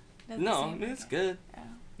so. Doesn't No, seem like it's it. good. Oh.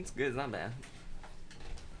 It's good. It's not bad.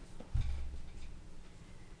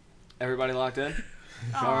 Everybody locked in?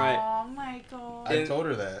 All right. Aw, Michael. I told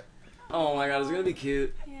her that. Oh my god, it's gonna be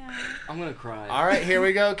cute. Yeah. I'm gonna cry. All right, here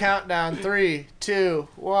we go. Countdown. 3, 2,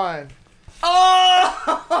 1.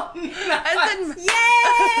 Oh!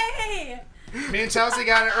 Yay! Me and Chelsea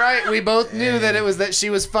got it right. We both knew that it was that she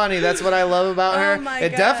was funny. That's what I love about her. Oh my It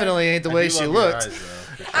God. definitely ain't the I way do she love your looked. eyes,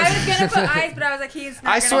 though. I was gonna put eyes, but I was like, he's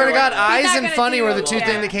not I gonna swear to do God, it. He's eyes not and gonna funny do were the it. two Yeah,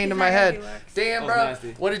 things that came to he's my not gonna head. do it. Damn, That bro. was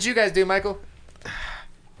nasty. What did you guys do, Michael?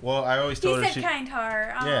 Well, I always He told her said kind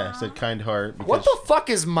heart. Yeah, Aw. said kind heart. Because What the fuck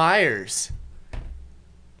is Myers?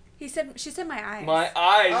 She said my eyes. My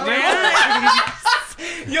eyes, Oh,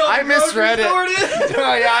 dude. Yo, I misread it. grocery store, dude.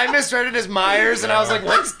 Oh, yeah, I misread it as Myers, and I was like,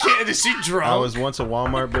 "What's kid? Is she drunk?" I was once a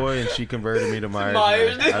Walmart boy, and she converted me to Myers.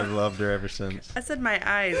 Myers. and I've loved her ever since. I said my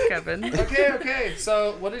eyes, Kevin. Okay.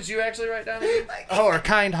 So, what did you actually write down? Oh, or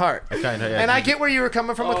kind heart. I kind of. And I get where you were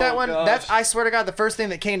coming from with that Oh, one. gosh. That's I swear to God, the first thing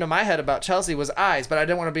that came to my head about Chelsea was eyes, but I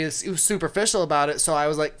didn't want to be superficial about it, so I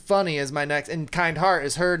was like, funny is my next, and kind heart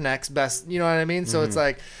is her next best. You know what I mean? So it's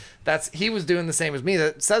like, he was doing the same as me.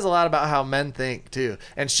 That says a lot about how men think too.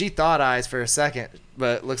 And she thought eyes for a second,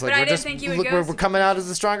 but it looks like But I we're didn't just think you would look, go we're coming out as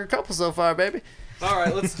a stronger couple so far, baby. All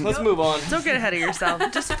right, let's move on. Don't get ahead of yourself.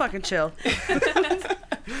 Just fucking chill.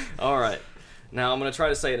 All right. Now I'm gonna try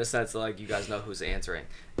to say it in a sense that like you guys know who's answering.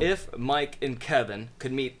 If Mike and Kevin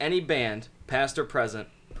could meet any band, past or present,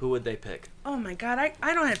 who would they pick? Oh my god,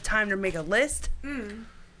 I don't have time to make a list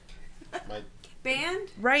My, Band?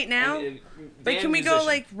 right now. And Like, band can we go musician.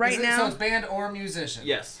 like right now? band or musician.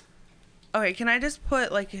 Yes. Okay, can I just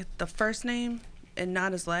put like the first name and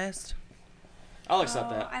not his last? I'll accept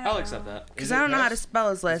Oh, that. I don't I'll know. accept that. Because Is I it don't know how to past- spell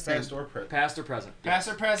his last name. past or present. Past or present. Past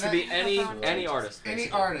or present. Could be any Any artist. Any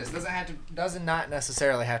basically. artist doesn't not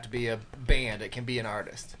necessarily have to be a band. It can be an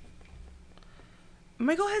artist.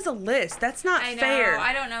 Michael has a list. That's not I know. fair.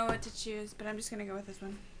 I don't know what to choose, but I'm just gonna go with this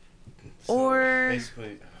one. Or-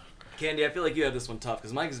 basically, Candy, I feel like you have this one tough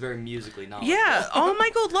because Mike is very musically knowledgeable. Yeah, all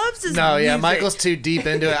Michael loves is No, yeah, music. Michael's too deep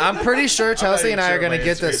into it. I'm pretty sure Chelsea even and I are sure gonna my get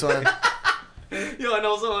answer this is. one. Yo, I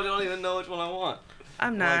know so much. I don't even know which one I want. I'm I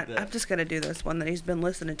like not. that. I'm just gonna do this one that he's been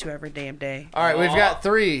listening to every damn day. All right, we've got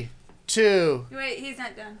 3, 2. Wait, he's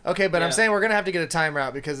not done. Okay, but I'm Yeah. saying we're gonna have to get a timer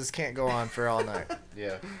out because this can't go on for all night.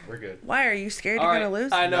 yeah, we're good. Why are you scared All you're right, gonna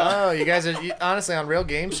lose? I know. No, you guys are honestly on real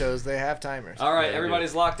game shows. They have timers. All right, Yeah,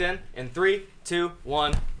 everybody's locked in. In 3, 2,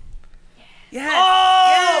 1. Yes. Oh!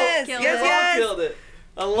 Yes. Killed Yes. it. Yes. Killed it.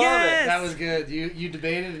 I love Yes. it. That was good. You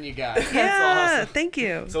debated and you got it. Yeah. awesome. Thank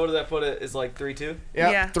you. So what did that put it? It's like 3-2?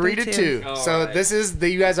 Yep, Yeah, 3 to 3-2. 2. All So right. this is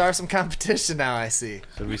you guys are some competition now. I see.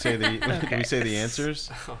 Should we say the? Okay. we say the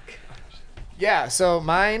answers? Oh, Yeah, so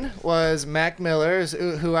mine was Mac Miller, is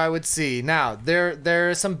who I would see. Now, there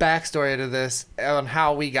is some backstory to this on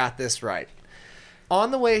how we got this right. On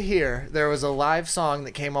the way here, there was a live song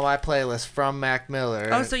that came on my playlist from Mac Miller.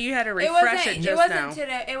 Oh, so you had to It refresh wasn't. it just It wasn't now.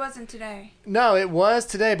 today. It wasn't today. No, it was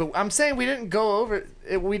today, but I'm saying we didn't go over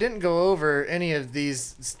it. We didn't go over any of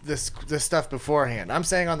this stuff beforehand. I'm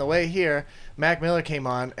saying on the way here, Mac Miller came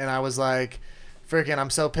on, and I was like, freaking, I'm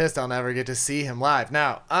so pissed I'll never get to see him live.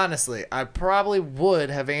 Now, honestly, I probably would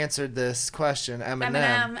have answered this question,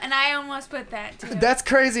 Eminem. And I almost put that too. That's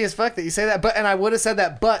crazy as fuck that you say that, and I would have said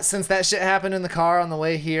that, but since that shit happened in the car on the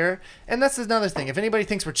way here, and that's another thing. If anybody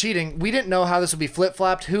thinks we're cheating, we didn't know how this would be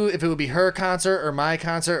flip-flopped, if it would be her concert or my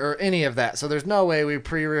concert or any of that. So there's no way we We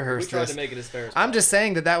pre-rehearsed tried this. to make it as fair as I'm just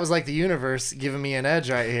saying that was like the universe giving me an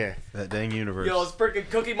edge right here. That dang universe. Yo, it's freaking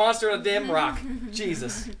Cookie Monster on a damn rock.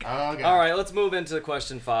 Jesus. Oh, God. All right, let's move into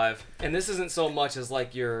question 5. And this isn't so much as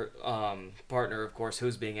like your partner, of course,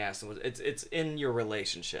 who's being asked. It's in your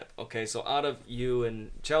relationship. Okay, so out of you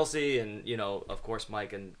and Chelsea, and of course,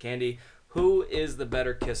 Mike and Candy, who is the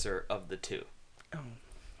better kisser of the two?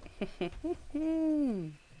 Dude.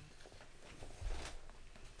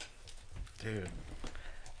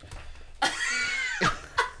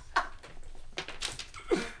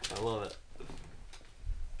 I love it.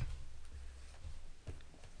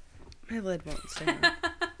 My lid won't stay on.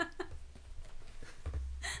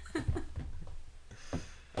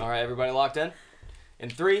 All right, everybody locked in? In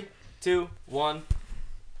 3, 2, 1.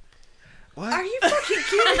 What? Are you fucking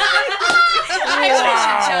kidding me? I was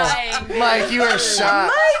dying. Mike, you are shot.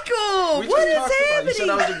 Michael, We what just is talked about it. You said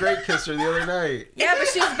I happening? was a great kisser the other night. Yeah, but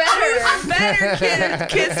she's better. Better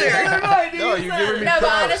kisser. No, you're giving me No, but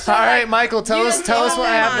props. honestly, All right, Michael, tell us what Oh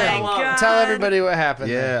happened. my God. Tell everybody what happened.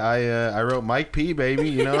 Yeah, I wrote Mike P,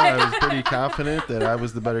 baby. I was pretty confident that I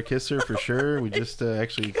was the better kisser for sure. We just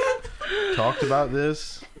actually talked about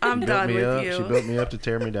this. I'm She built done me with up. you. She built me up to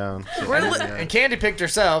tear me down. So, We're And Candy picked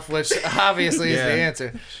herself, which obviously is the Yeah.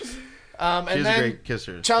 answer. she's And a then great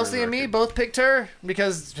kisser. Chelsea for and me record. both picked her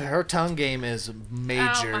because her tongue game is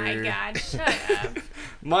major. Oh my God! Shut up.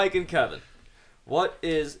 Mike and Kevin, what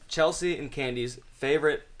is Chelsea and Candy's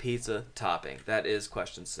favorite pizza topping? That is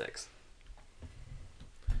question 6.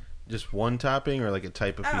 Just one topping or like a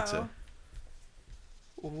type of pizza?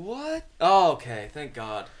 What? Oh, okay. Thank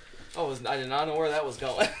God. I did not know where that was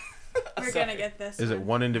going. We're gonna get this. Is it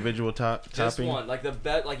one individual Just topping? one. Like the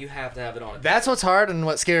bet. Like you have to have it on it. That's what's hard and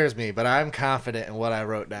what scares me, but I'm confident in what I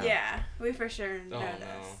wrote down. Yeah, we for sure know Oh no.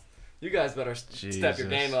 this. You guys better step your Jesus.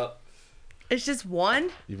 game up. It's just one?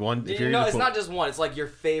 You've won. If You you're know, gonna it's put- not just one. It's like your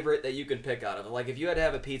favorite that you can pick out of it. Like if you had to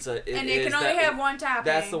have a pizza, And you can only have one topping.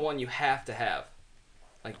 That's the one you have to have.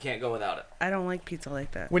 Like you can't go without it. I don't like pizza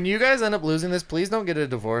like that. When you guys end up losing this, please don't get a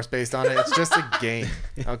divorce based on it. It's just a game.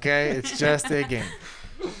 Okay? It's just a game.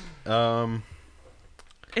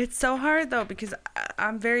 It's so hard though because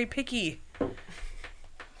I'm very picky.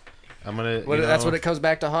 I'm gonna. That's what it comes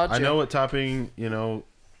back to, Hodge. I know what topping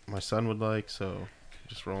my son would like, so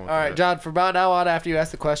just rolling. With All right, that. John, from about now on, after you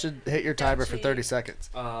ask the question, hit your timer for cheat. 30 seconds.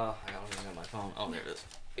 I don't even have my phone. Oh, there it is.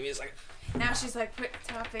 Give me a second. Now she's like, put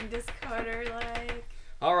topping Discorder like.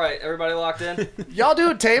 All right, everybody locked in. Y'all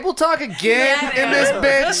doing table talk again Yeah, in this yeah.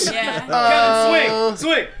 bitch? Yeah. Kevin,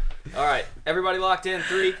 swing. All right, everybody locked in.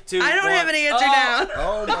 3, 2, I don't 1. have an answer down.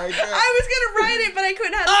 Oh my god. I was gonna write it, but I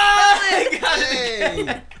couldn't have to spell it.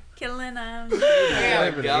 Hey. Killing them.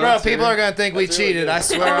 Oh, my God. Bro, people are going to think we That's really cheated. good. I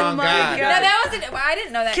swear Oh on my God. God. No, that wasn't. Well, I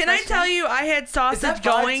didn't know that. Can I question. tell you I had sausage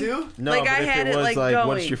going? No, Like, but I if had it it, was like, like, going.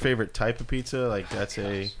 what's your favorite type of pizza? Like that's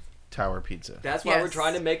a tower pizza. That's why we're Yes.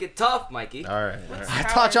 trying to make it tough, Mikey. All right. I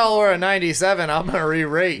thought y'all were a 97. I'm going to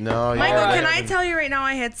re-rate. No, Michael, All right. can I tell you right now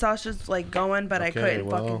I had sausage like going, but I Okay, couldn't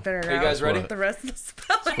well, fucking figure it Are you out. guys ready? What? The rest of the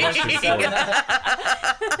spelling. Question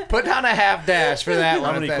 7. Put down a half dash for that one.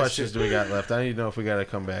 How many if that's questions just- do we got left? I need to know if we got to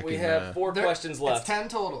come back. We and, have 4 There- questions It's left. 10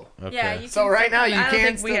 total. Okay. Yeah, you So can right still now come you I back. don't can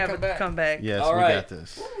think we still have come a back. comeback. Yes, All we right. got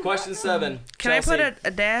this. Question 7. Can I put Chelsea,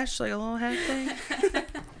 a dash, like a little half thing?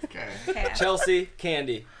 Okay. Yeah. Chelsea,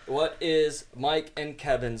 Candy, what is Mike and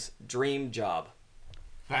Kevin's dream job?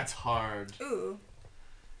 That's hard. Ooh.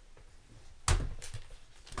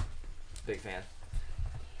 Big fan.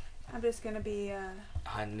 I'm just gonna be.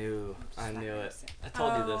 I knew it. I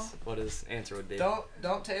told you this. What his answer would be.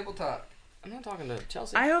 Don't table talk. I'm not talking to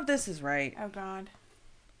Chelsea. I hope this is right. Oh God.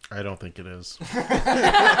 I don't think it is.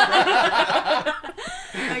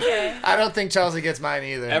 Okay. I don't think Chelsea gets mine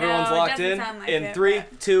either. Everyone's No, it locked doesn't in. sound like In it, 3,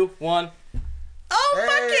 but- 2, 1. Oh,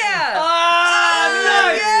 fuck yeah!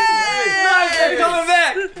 Ah, nice! Nice! They're coming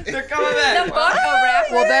back. They're coming back. The fuck, a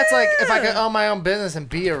rapper? Well, that's like if I could own my own business and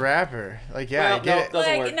be a rapper. Like, yeah, Well, I get it.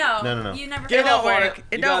 doesn't Like, work. No. You never. Give don't up on work. it.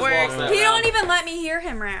 It You don't guys work. lost that He round. don't even let me hear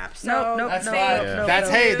him rap. So Nope, That's nope, fine. Yeah. nope, That's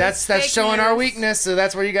nope. that's Fake showing our news. weakness. So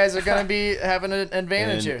that's where you guys are gonna be having an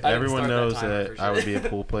advantage And here. I didn't everyone start that knows timer, that for I would sure. be a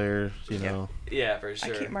pool player. You know. Yeah, for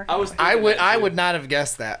sure. keep marking was my- I thinking would that, too. not have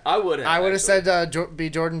guessed that. I would have. I would have actually. said be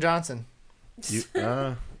Jordan Johnson.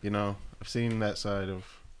 You know, I've seen that side of.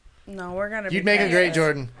 No, we're gonna. You'd be make a past great this.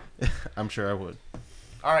 Jordan. I'm sure I would.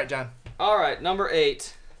 All right, John. All right, number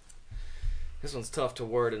 8. This one's tough to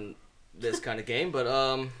word in this kind of game, but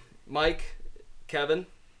Mike, Kevin,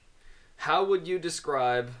 how would you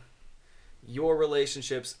describe your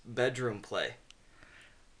relationship's bedroom play?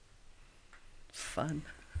 Fun.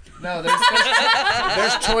 No,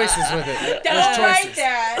 there's choices with it. There's Don't write choices.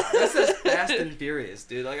 that. This is Fast and Furious,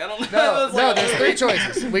 dude. Like I don't know. No, there's 3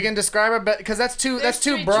 choices. We can describe our because that's too There's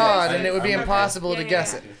 3 broad, choices. and it would be Okay. impossible to Yeah,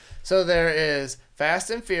 guess yeah. it. So there is Fast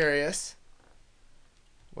and Furious.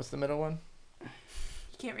 What's the middle one? You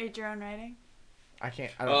can't read your own writing. I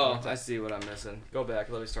can't. I don't Oh, know. I see what I'm missing. Go back.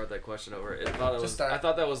 Let me start that question over. Just start. I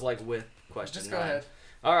thought that was like with question Just go 9. ahead.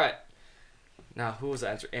 All right. Now, who was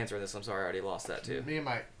answering this? I'm sorry, I already lost that too. Me and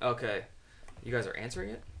Mike. Okay. You guys are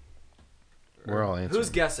answering it? We're all answering. Who's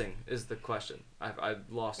guessing is the question. I've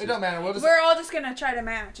lost It who's- don't matter. We'll just. We're all just gonna try to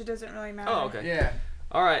match. It doesn't really matter. Oh, okay. Yeah.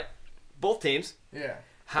 All right. Both teams. Yeah.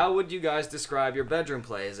 How would you guys describe your bedroom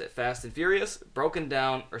play? Is it fast and furious, broken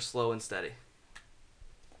down, or slow and steady?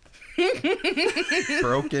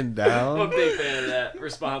 Broken I'm a down? big fan of that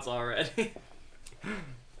response already.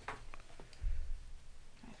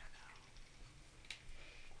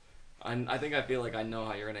 I think I feel like I know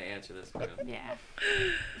how you're going to answer this. Bruno. Yeah.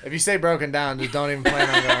 If you say broken down, just don't even plan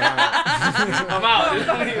on going on. I'm out. dude.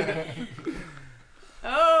 Don't even-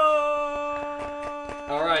 Oh.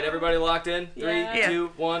 All right, everybody locked in? 3, Yeah. 2,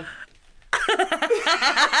 1.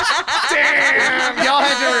 Damn! Y'all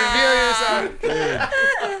had to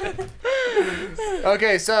reveal yourself.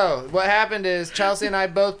 Okay, so what happened is Chelsea and I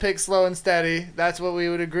both picked slow and steady. That's what we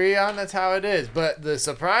would agree on. That's how it is. But the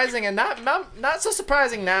surprising and not so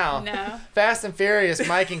surprising now. No. Fast and Furious,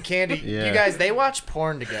 Mike and Candy. Yeah. You guys, they watch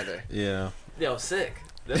porn together. Yeah. Yo, sick.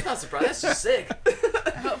 That's not surprising. That's just sick.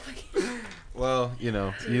 Well, you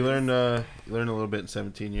know, you learn a little bit in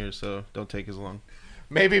 17 years, so don't take as long.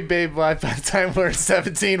 Maybe, babe, by the time we're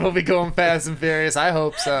 17, we'll be going Fast and Furious. I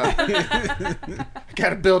hope so.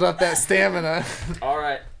 Gotta build up that stamina. All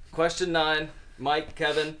right. Question 9. Mike,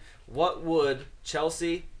 Kevin, what would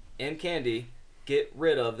Chelsea and Candy get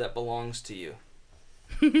rid of that belongs to you?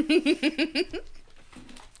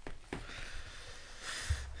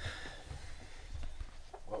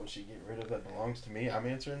 What would she get rid of that belongs to me? I'm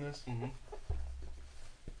answering this? Mm-hmm.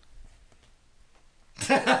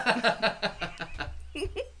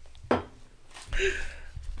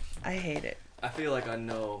 I hate it. I feel like I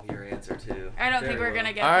know your answer too. I don't Very think we're well.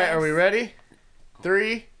 gonna get All right, this. are we ready?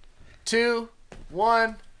 3, 2,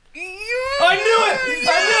 1.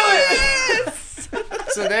 I knew it!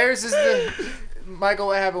 So theirs is the... Michael,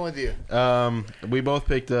 what happened with you? We both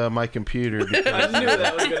picked my computer I because knew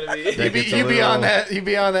that was gonna be. That gets a You be little- on that. You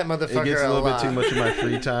be on that motherfucker. it gets a little bit too much of my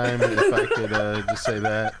free time, if I could just say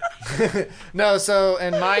that. No, so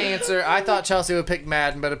in my answer, I thought Chelsea would pick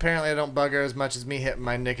Madden, but apparently I don't bug her as much as me hitting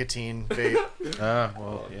my nicotine vape.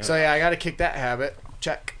 Well, yeah. So yeah, I got to kick that habit.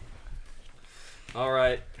 Check. All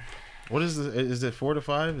right. What is this? Is it 4 to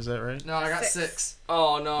 5? Is that right? No, I got 6. 6.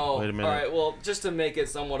 Oh no. Wait a minute. All right. Well, just to make it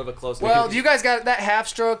somewhat of a close. Well, you guys got that half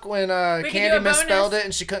stroke when We can Candy do a misspelled bonus. it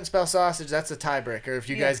and she couldn't spell sausage. That's a tiebreaker. If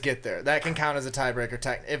you Yeah. guys get there, that can count as a tiebreaker.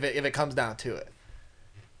 If it comes down to it.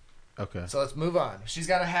 Okay. So let's move on. She's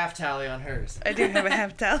got a half tally on hers. I do have a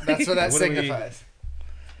half tally. That's what that What do we- signifies.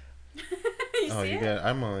 You Oh, see you it? got.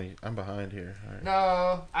 I'm behind here. All right.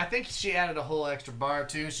 No, I think she added a whole extra bar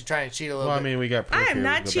too. She's trying to cheat a little Well, I bit. mean, we got. proof I am here.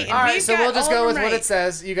 not Go back. cheating. All right, We've so got we'll just all go with them what right. it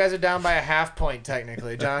says. You guys are down by a half point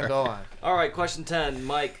technically. John, go on. All right. Question 10.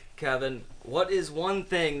 Mike, Kevin, what is one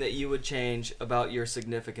thing that you would change about your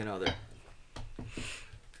significant other?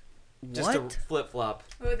 Just What? to flip flop.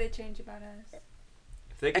 What would they change about us?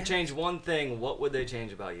 If they could change one thing, what would they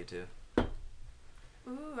change about you two?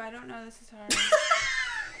 Ooh, I don't know. This is hard.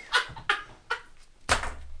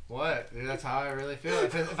 What? Dude, that's how I really feel.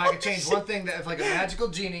 If I could change one thing, if like a magical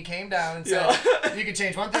genie came down and said, you could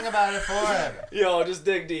change one thing about it forever. Yo, just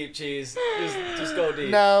dig deep, cheese. Just go deep.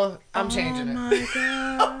 No, I'm changing it. Oh my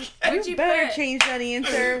god. What'd you better put? change that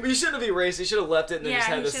answer. You shouldn't have erased. You should have left it and then Yeah, just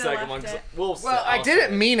had he the should've second left one. it. Well, I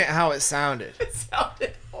didn't mean it how it sounded. It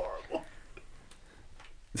sounded horrible.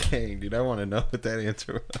 Dang, dude, I want to know what that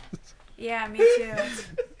answer was. Yeah, me too.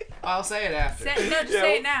 I'll say it after. Just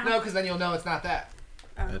say it now. No, because then you'll know it's not that.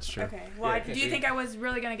 Oh, That's true. Okay. Well, Yeah, do you think I was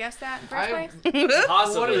really gonna guess that in first I- place?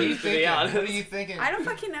 Possibly, What are you to be thinking? honest. What are you thinking? I don't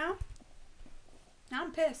fucking know. Now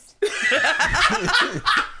I'm pissed.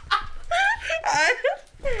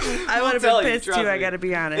 I would have tell been you, pissed too. trust I me. gotta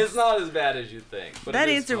be honest. It's not as bad as you think. But That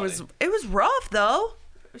it is answer funny. was. It was rough though.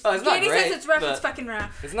 Oh, it's not Katie great, says it's rough. but It's fucking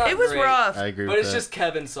rough. It's not It was great, rough. I agree But with it's that. just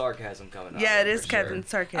Kevin's sarcasm coming out. Yeah, of it is for sure. Kevin's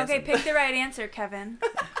sarcasm. Okay, pick the right answer, Kevin.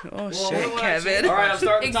 Oh Well, shit, hold on, Kevin. All right, I'm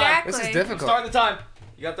starting the time. Exactly. This is I'm difficult. starting the time.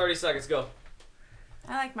 You got 30 seconds. Go.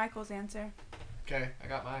 I like Michael's answer. Okay, I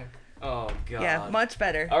got mine. Oh god. Yeah, much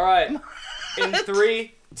better. All right. In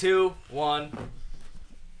 3, 2, 1.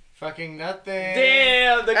 Fucking nothing.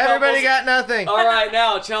 Damn. The Everybody couples- got nothing. All right,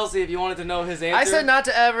 now Chelsea, if you wanted to know his answer. I said not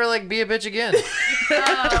to ever be a bitch again.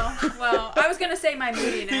 Oh, well, I was gonna say my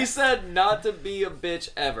moodiness. He said not to be a bitch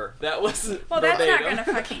ever. That was. well, that's not verbatim. gonna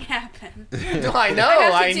fucking happen. No, I know,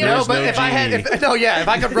 have to I deal know. with But no if I had, genie. if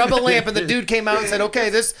I could rub a lamp and the dude came out and said, "Okay,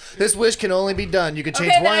 this wish can only be done. You can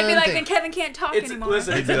change Okay, then one I'd be like, thing." then Kevin can't talk It's anymore.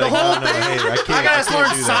 listen. He'd It's be the like, whole. no, hey, I can't. I gotta learn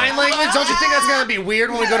do sign that. language. Don't you think that's gonna be weird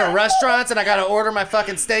when we go to restaurants and I gotta order my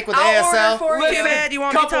fucking steak with I'll ASL? order for Too you. bad you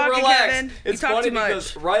want me Couple talking, relax. Kevin. It's you talk funny too much.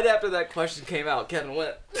 because right after that question came out, Kevin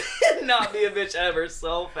went, "Not be a bitch ever,"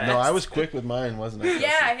 so fast. No, I was quick with mine, wasn't I?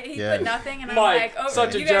 Yeah, he Yeah. put nothing, and I'm Mike, like, oh,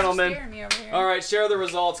 such a you guys are gentleman. scaring me over here. All right, share the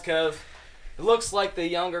results, Kev. It looks like the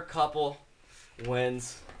younger couple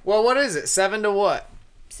wins. Well, what is it? 7 to what?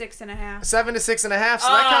 6.5. 7 to 6.5. So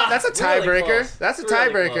that's a really tiebreaker. close. That's a Really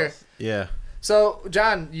tiebreaker. close. Yeah. So,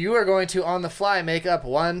 John, you are going to on the fly make up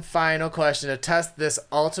one final question to test this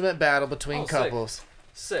ultimate battle between Oh, sick. couples.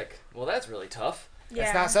 Sick. Well, that's really tough. Yeah.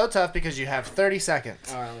 It's not so tough because you have 30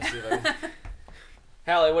 seconds. All right, let's see if I can.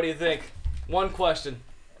 Hallie, what do you think? One question.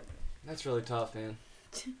 That's really tough, man.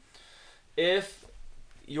 If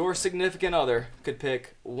your significant other could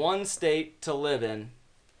pick one state to live in,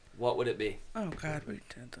 what would it be? Oh God, we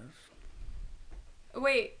did this.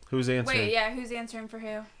 Wait, Who's answering? yeah, who's answering for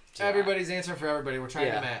who? Everybody's answering for everybody. We're trying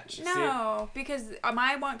Yeah. to match. No, because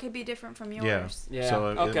my one could be different from yours. Yeah. Yeah. So,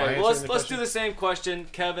 am I okay. Well, answering let's the do question? the same question.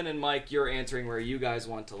 Kevin and Mike, you're answering where you guys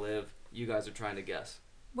want to live. You guys are trying to guess.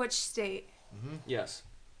 Which state? Yes.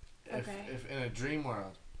 Okay. If in a dream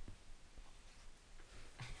world.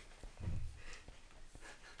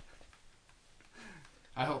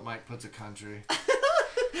 I hope Mike puts a country.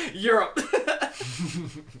 Europe.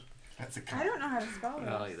 That's a I country. don't know how to spell it.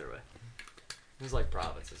 No, either way. There's like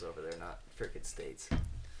provinces over there, not freaking states.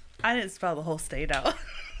 I didn't spell the whole state out.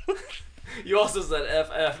 You also said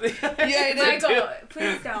FF. Yeah, I did. Michael,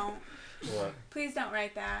 please don't. What? Please don't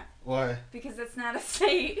write that Why? because it's not a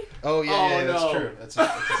state. Oh, yeah, Oh, yeah, that's no. true. That's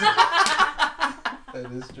that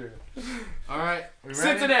is true. All right. We ready?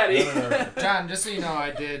 Cincinnati. No. John, just so you know,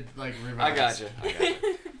 I did revise. I got you.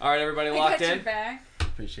 All right, everybody I locked got your in. back.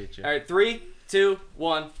 Appreciate you. All right, 3, 2,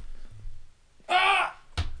 1. Ah!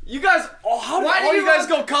 You guys, how Why did do all you you guys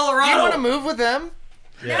want- go Colorado? Do you want to move with them?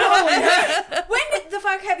 Yeah. When the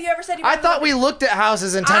fuck have you ever said you I wanted thought to we looked at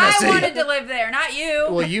houses in Tennessee. I wanted to live there, not you.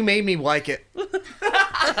 Well, you made me like it. Like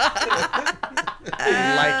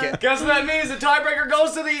it. Guess what that means? The tiebreaker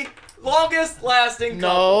goes to the longest lasting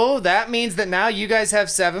couple. No, that means that now you guys have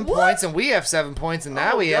 7 points and we have 7 points, and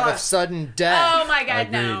now Oh, we have a God. sudden death. Oh my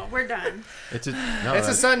god, no. Agreed. We're done. It's a no. It's a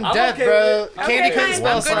that's- sudden I'm death, okay bro. with it. Candy Okay, couldn't fine.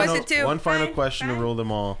 spell I'm good with something. it too. One final Fine, question fine. to rule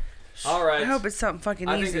them all. All right. I hope it's something fucking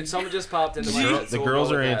I think easy. that someone just popped into my head. The so we'll girls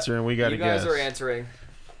go are with that. answering. We got to You guys guess. are answering.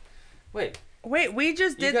 Wait. Wait, we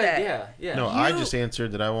just You did guys, that. Yeah. No, I just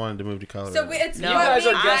answered that I wanted to move to Colorado. So it's No. what You guys we,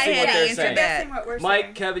 are guessing I what had they're answered saying. that. guessing what we're Mike,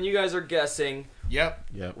 saying. Kevin, you guys are guessing. Yep.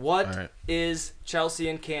 Yep. What All right. is Chelsea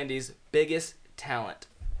and Candy's biggest talent?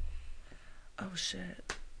 Oh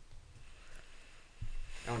shit.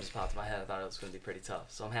 That one just popped in my head. I thought it was going to be pretty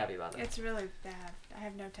tough, so I'm happy about that. It's really bad. I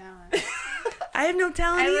have no talent. I have no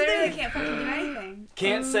talent I literally either. can't fucking do anything.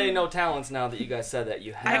 Can't say no talents now that you guys said that.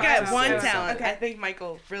 You have I got to one say talent. Okay. I think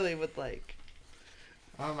Michael really would like.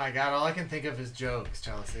 Oh my god, all I can think of is jokes,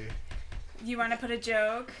 Chelsea. You want to put a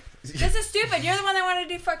joke? This is stupid. You're the one that wanted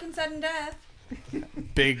to do fucking sudden death.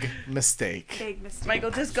 Big mistake. Big mistake.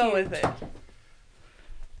 Michael, just go with it.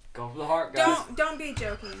 Go for the heart, guys. Don't be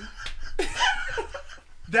joking.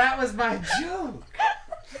 That was my joke.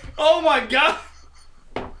 Oh my god!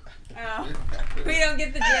 Oh, we don't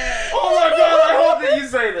get the joke. Oh my god! I hope that you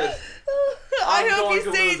say this. I I'm hope going you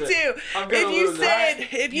to say lose it it. too. I'm gonna If you lose it. say Alright.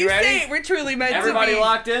 it, if You you ready? say it, we're truly meant Everybody to be.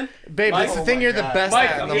 locked in? Babe, Mike? that's the Oh thing my you're the God. best Mike,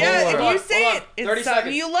 at in I'm the gonna- whole Yeah, Hold if on, you say hold it, on. it's 30 something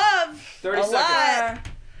seconds. you love 30 a seconds. lot.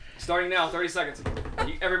 Starting now, 30 seconds.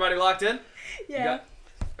 Everybody locked in? Yeah. You got,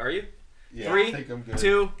 are you? Yeah, 3, I think I'm good.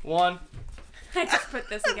 2, 1. I just put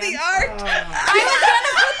this again. The arch. I was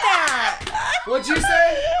gonna put that. What'd you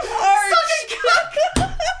say? Arch.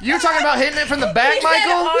 You were talking about hitting it from the back, He said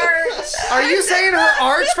Michael? arch. Are you saying her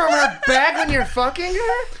arch from her back when you're fucking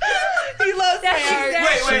her? He loves That's my arch.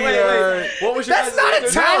 exactly- Wait. What was your That's guys' not a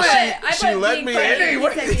answer? talent. I She put let being me funny. in. He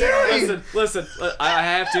What are said you yeah. doing? Listen. I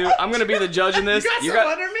have to. I'm gonna be the judge in this. You got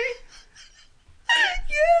some under me?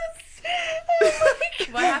 Yes.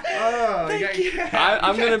 What happened? Oh,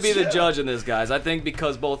 I'm gonna be the judge in this, guys. I think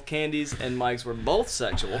because both Candy's and Mike's were both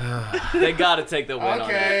sexual, they gotta take the win on that.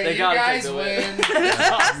 Okay, They you gotta guys take the win.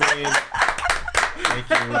 win. Thank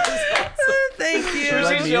you. Thank you. She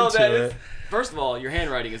let She me showed into that. it. First of all, your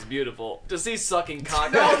handwriting is beautiful. To see sucking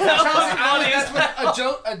cock. A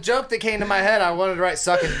joke that came to my head. I wanted to write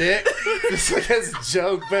 "sucking dick" just like as a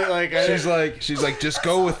joke, but like She's like, just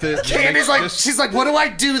go with it. Candy's like, Just- she's like, what do I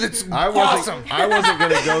do that's I wasn't. awesome? I wasn't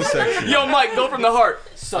gonna go sexual. Yo, Mike, go from the heart.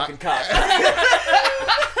 Sucking cock.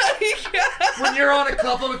 When you're on a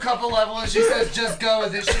couple level and she says just go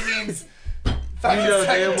with it, she means You know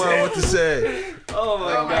damn well what to say. Oh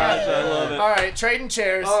my gosh, I love it. All right, trading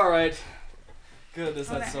chairs. All right. Goodness,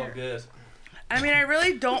 that's so good. I mean, I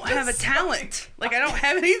really don't have a talent. Like, I don't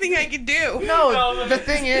have anything I can do. No, the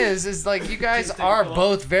thing is like you guys are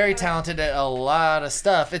both very talented at a lot of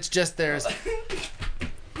stuff. It's just there's.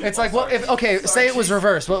 It's like what if say it was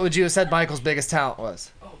reversed. What would you have said Michael's biggest talent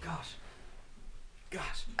was? Oh gosh.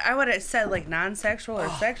 I would have said, like, non-sexual or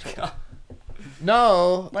sexual.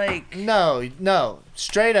 No. Like, No.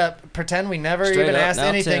 Straight up, pretend we never Straight even up, asked now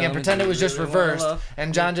anything tell and me, pretend do it was you just really wanna reversed. love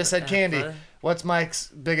And John just said, Candy, forever? what's Mike's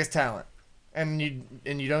biggest talent? And you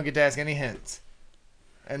don't get to ask any hints.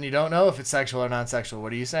 And you don't know if it's sexual or non-sexual.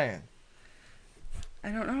 What are you saying? I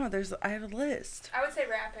don't know. I have a list. I would say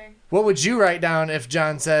rapping. What would you write down if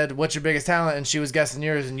John said, what's your biggest talent? And she was guessing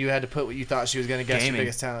yours and you had to put what you thought she was going to guess your Gaming.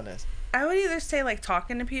 biggest talent is. I would either say, like,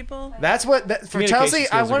 talking to people. That's what for Communication Chelsea. I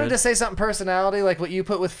skills are wanted good. to say something personality, like what you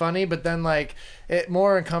put with funny, but then like it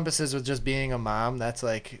more encompasses with just being a mom. That's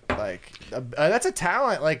that's a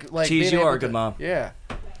talent. Like Cheese, being you are able a good to- mom. Yeah,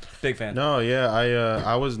 Big fan. No, yeah,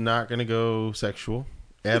 I was not gonna go sexual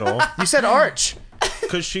at all you said arch.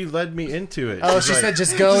 because she led me into it. Oh, She's she like- said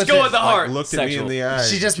just go Just with go it. with the heart. looked at me in the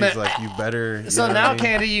eyes. She just She's meant- like, you better. So you know now, what I mean?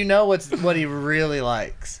 Candy, you know what he really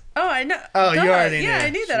likes. Oh, I know. Oh, you Duh. already Yeah, knew. I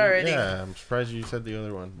knew that already. Yeah, I'm surprised you said the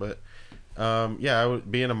other one, but yeah, I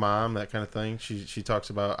would being a mom, that kind of thing. She talks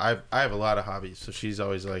about I have a lot of hobbies, so she's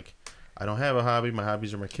always like, I don't have a hobby. My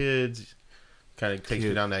hobbies are my kids. Kind of takes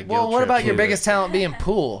me down that. Well, guilt what trip about your a little biggest bit. talent being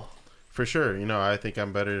pool? For sure, I think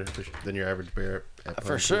I'm better than your average bear. At For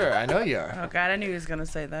playing sure, pool. I know you are. Oh, God, I knew he was going to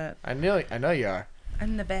say that. I know you are.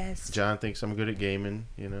 I'm the best. John thinks I'm good at gaming.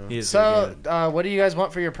 He is So, what do you guys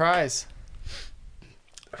want for your prize?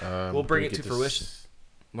 We'll bring we it get to this- fruition.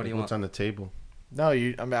 What do you What's want? on the table? No,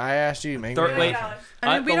 I asked you, man. Wait.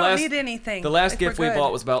 I mean, we the don't last- need anything. The last Like, gift we're we good.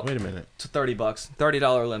 bought was about Wait a minute. $30.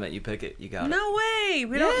 $30 limit. You pick it. You got it. No way.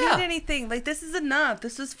 We don't need anything. Like, this is enough.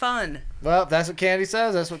 This is fun. Well, that's what Candy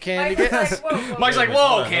says. That's what Candy Mike was gets. like, whoa. Mike's like, Wait a minute, whoa,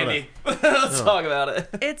 hold on, Candy. Let's talk about it.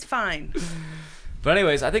 It's fine. But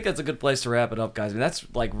anyways, I think that's a good place to wrap it up, guys. I mean, that's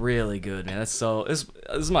like really good, man. This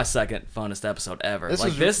is my second funnest episode ever. This like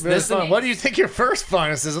was really fun. What do you think your first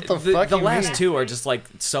funnest is? What the fuck? the you last mean? two are just like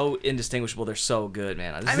so indistinguishable. They're so good,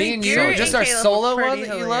 man. I Me mean, and you, Garrett just and our Caleb solo were one pretty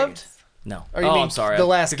that you hilarious. loved? No. Or you oh, mean I'm sorry. the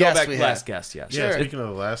last to go guest back, we had? last guest, yes. Yeah, Sure. speaking of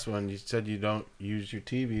the last one, you said you don't use your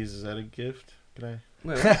TVs. Is that a gift? Can I?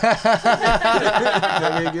 Wait, Is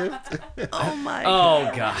that a gift? Oh, my.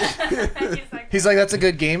 oh gosh. He's like, He's like, that's a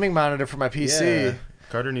good gaming monitor for my PC. Yeah.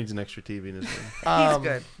 Carter needs an extra TV in his room. He's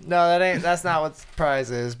good. No, that's not what the prize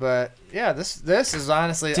is. But yeah, this is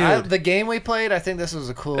honestly Dude. the game we played. I think this was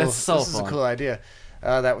a cool. It's so this is a fun. cool idea.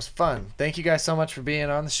 That was fun. Thank you guys so much for being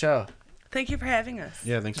on the show. Thank you for having us.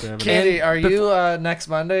 Yeah, thanks for having me. Candy, are you next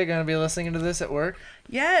Monday going to be listening to this at work?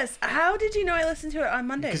 Yes. How did you know I listened to it on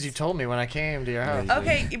Mondays? Because you told me when I came to your house.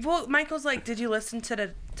 Okay, well, Michael's like, did you listen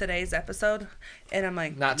to today's episode? And I'm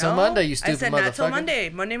like, Not till no. Monday, you I stupid said, not till motherfucker. Monday.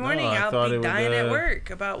 Monday morning, I I'll thought be it would, dying at work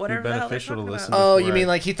about whatever the hell they're beneficial to talking listen about. Oh, Before you mean I-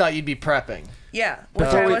 like he thought you'd be prepping? Yeah, which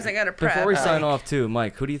Before I we- wasn't going to prep. Before we sign like, off, too,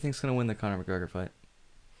 Mike, who do you think's gonna win the Conor McGregor fight?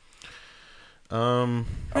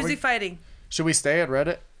 Who's he fighting? Should we stay at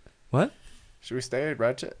Reddit? What? Should we stay at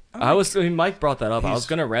Reddit? Mike brought that up. I was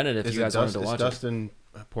gonna rent it if Is you it guys wanted to Dustin, watch Dustin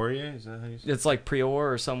Poirier? Is that how you say it? It's like Prior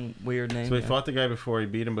or some weird name. So he yeah. fought the guy before. He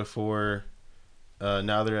beat him before.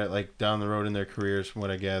 Now they're at like down the road in their careers, from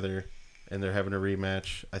what I gather, and they're having a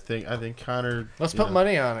rematch. I think Conor. Let's you put know,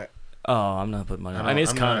 money on it. Oh, I'm not putting money on it. I I mean,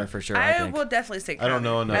 it's I'm Conor not- for sure, I I think. will definitely say I don't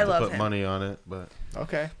know Conor. enough I to love put him. money on it, but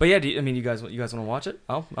Okay. But yeah, you guys want to watch it?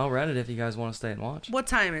 I'll rent it if you guys want to stay and watch. What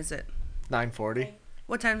time is it? 9:40.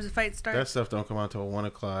 What time does the fight start? That stuff don't come out till 1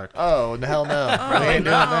 o'clock. Oh, hell no. We Oh ain't doing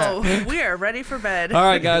no, that. we are ready for bed. All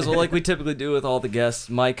right, guys. Well, like we typically do with all the guests,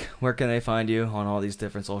 Mike, where can they find you on all these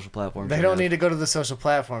different social platforms? They don't need to go to the social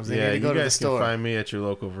platforms. They need to go you to the guys can store. find me at your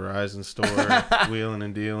local Verizon store, wheeling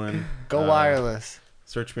and dealing. Go wireless.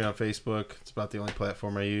 Search me on Facebook. It's about the only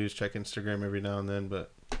platform I use. Check Instagram every now and then,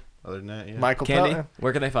 but other than that, yeah. Michael Candy, Pelton.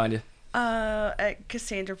 where can they find you? At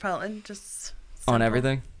Cassandra Pelton, just On simple.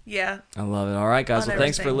 everything? Yeah. I love it. All right, guys. On Well,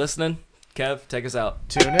 thanks for everything. listening. Kev, take us out.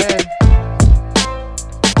 Tune in.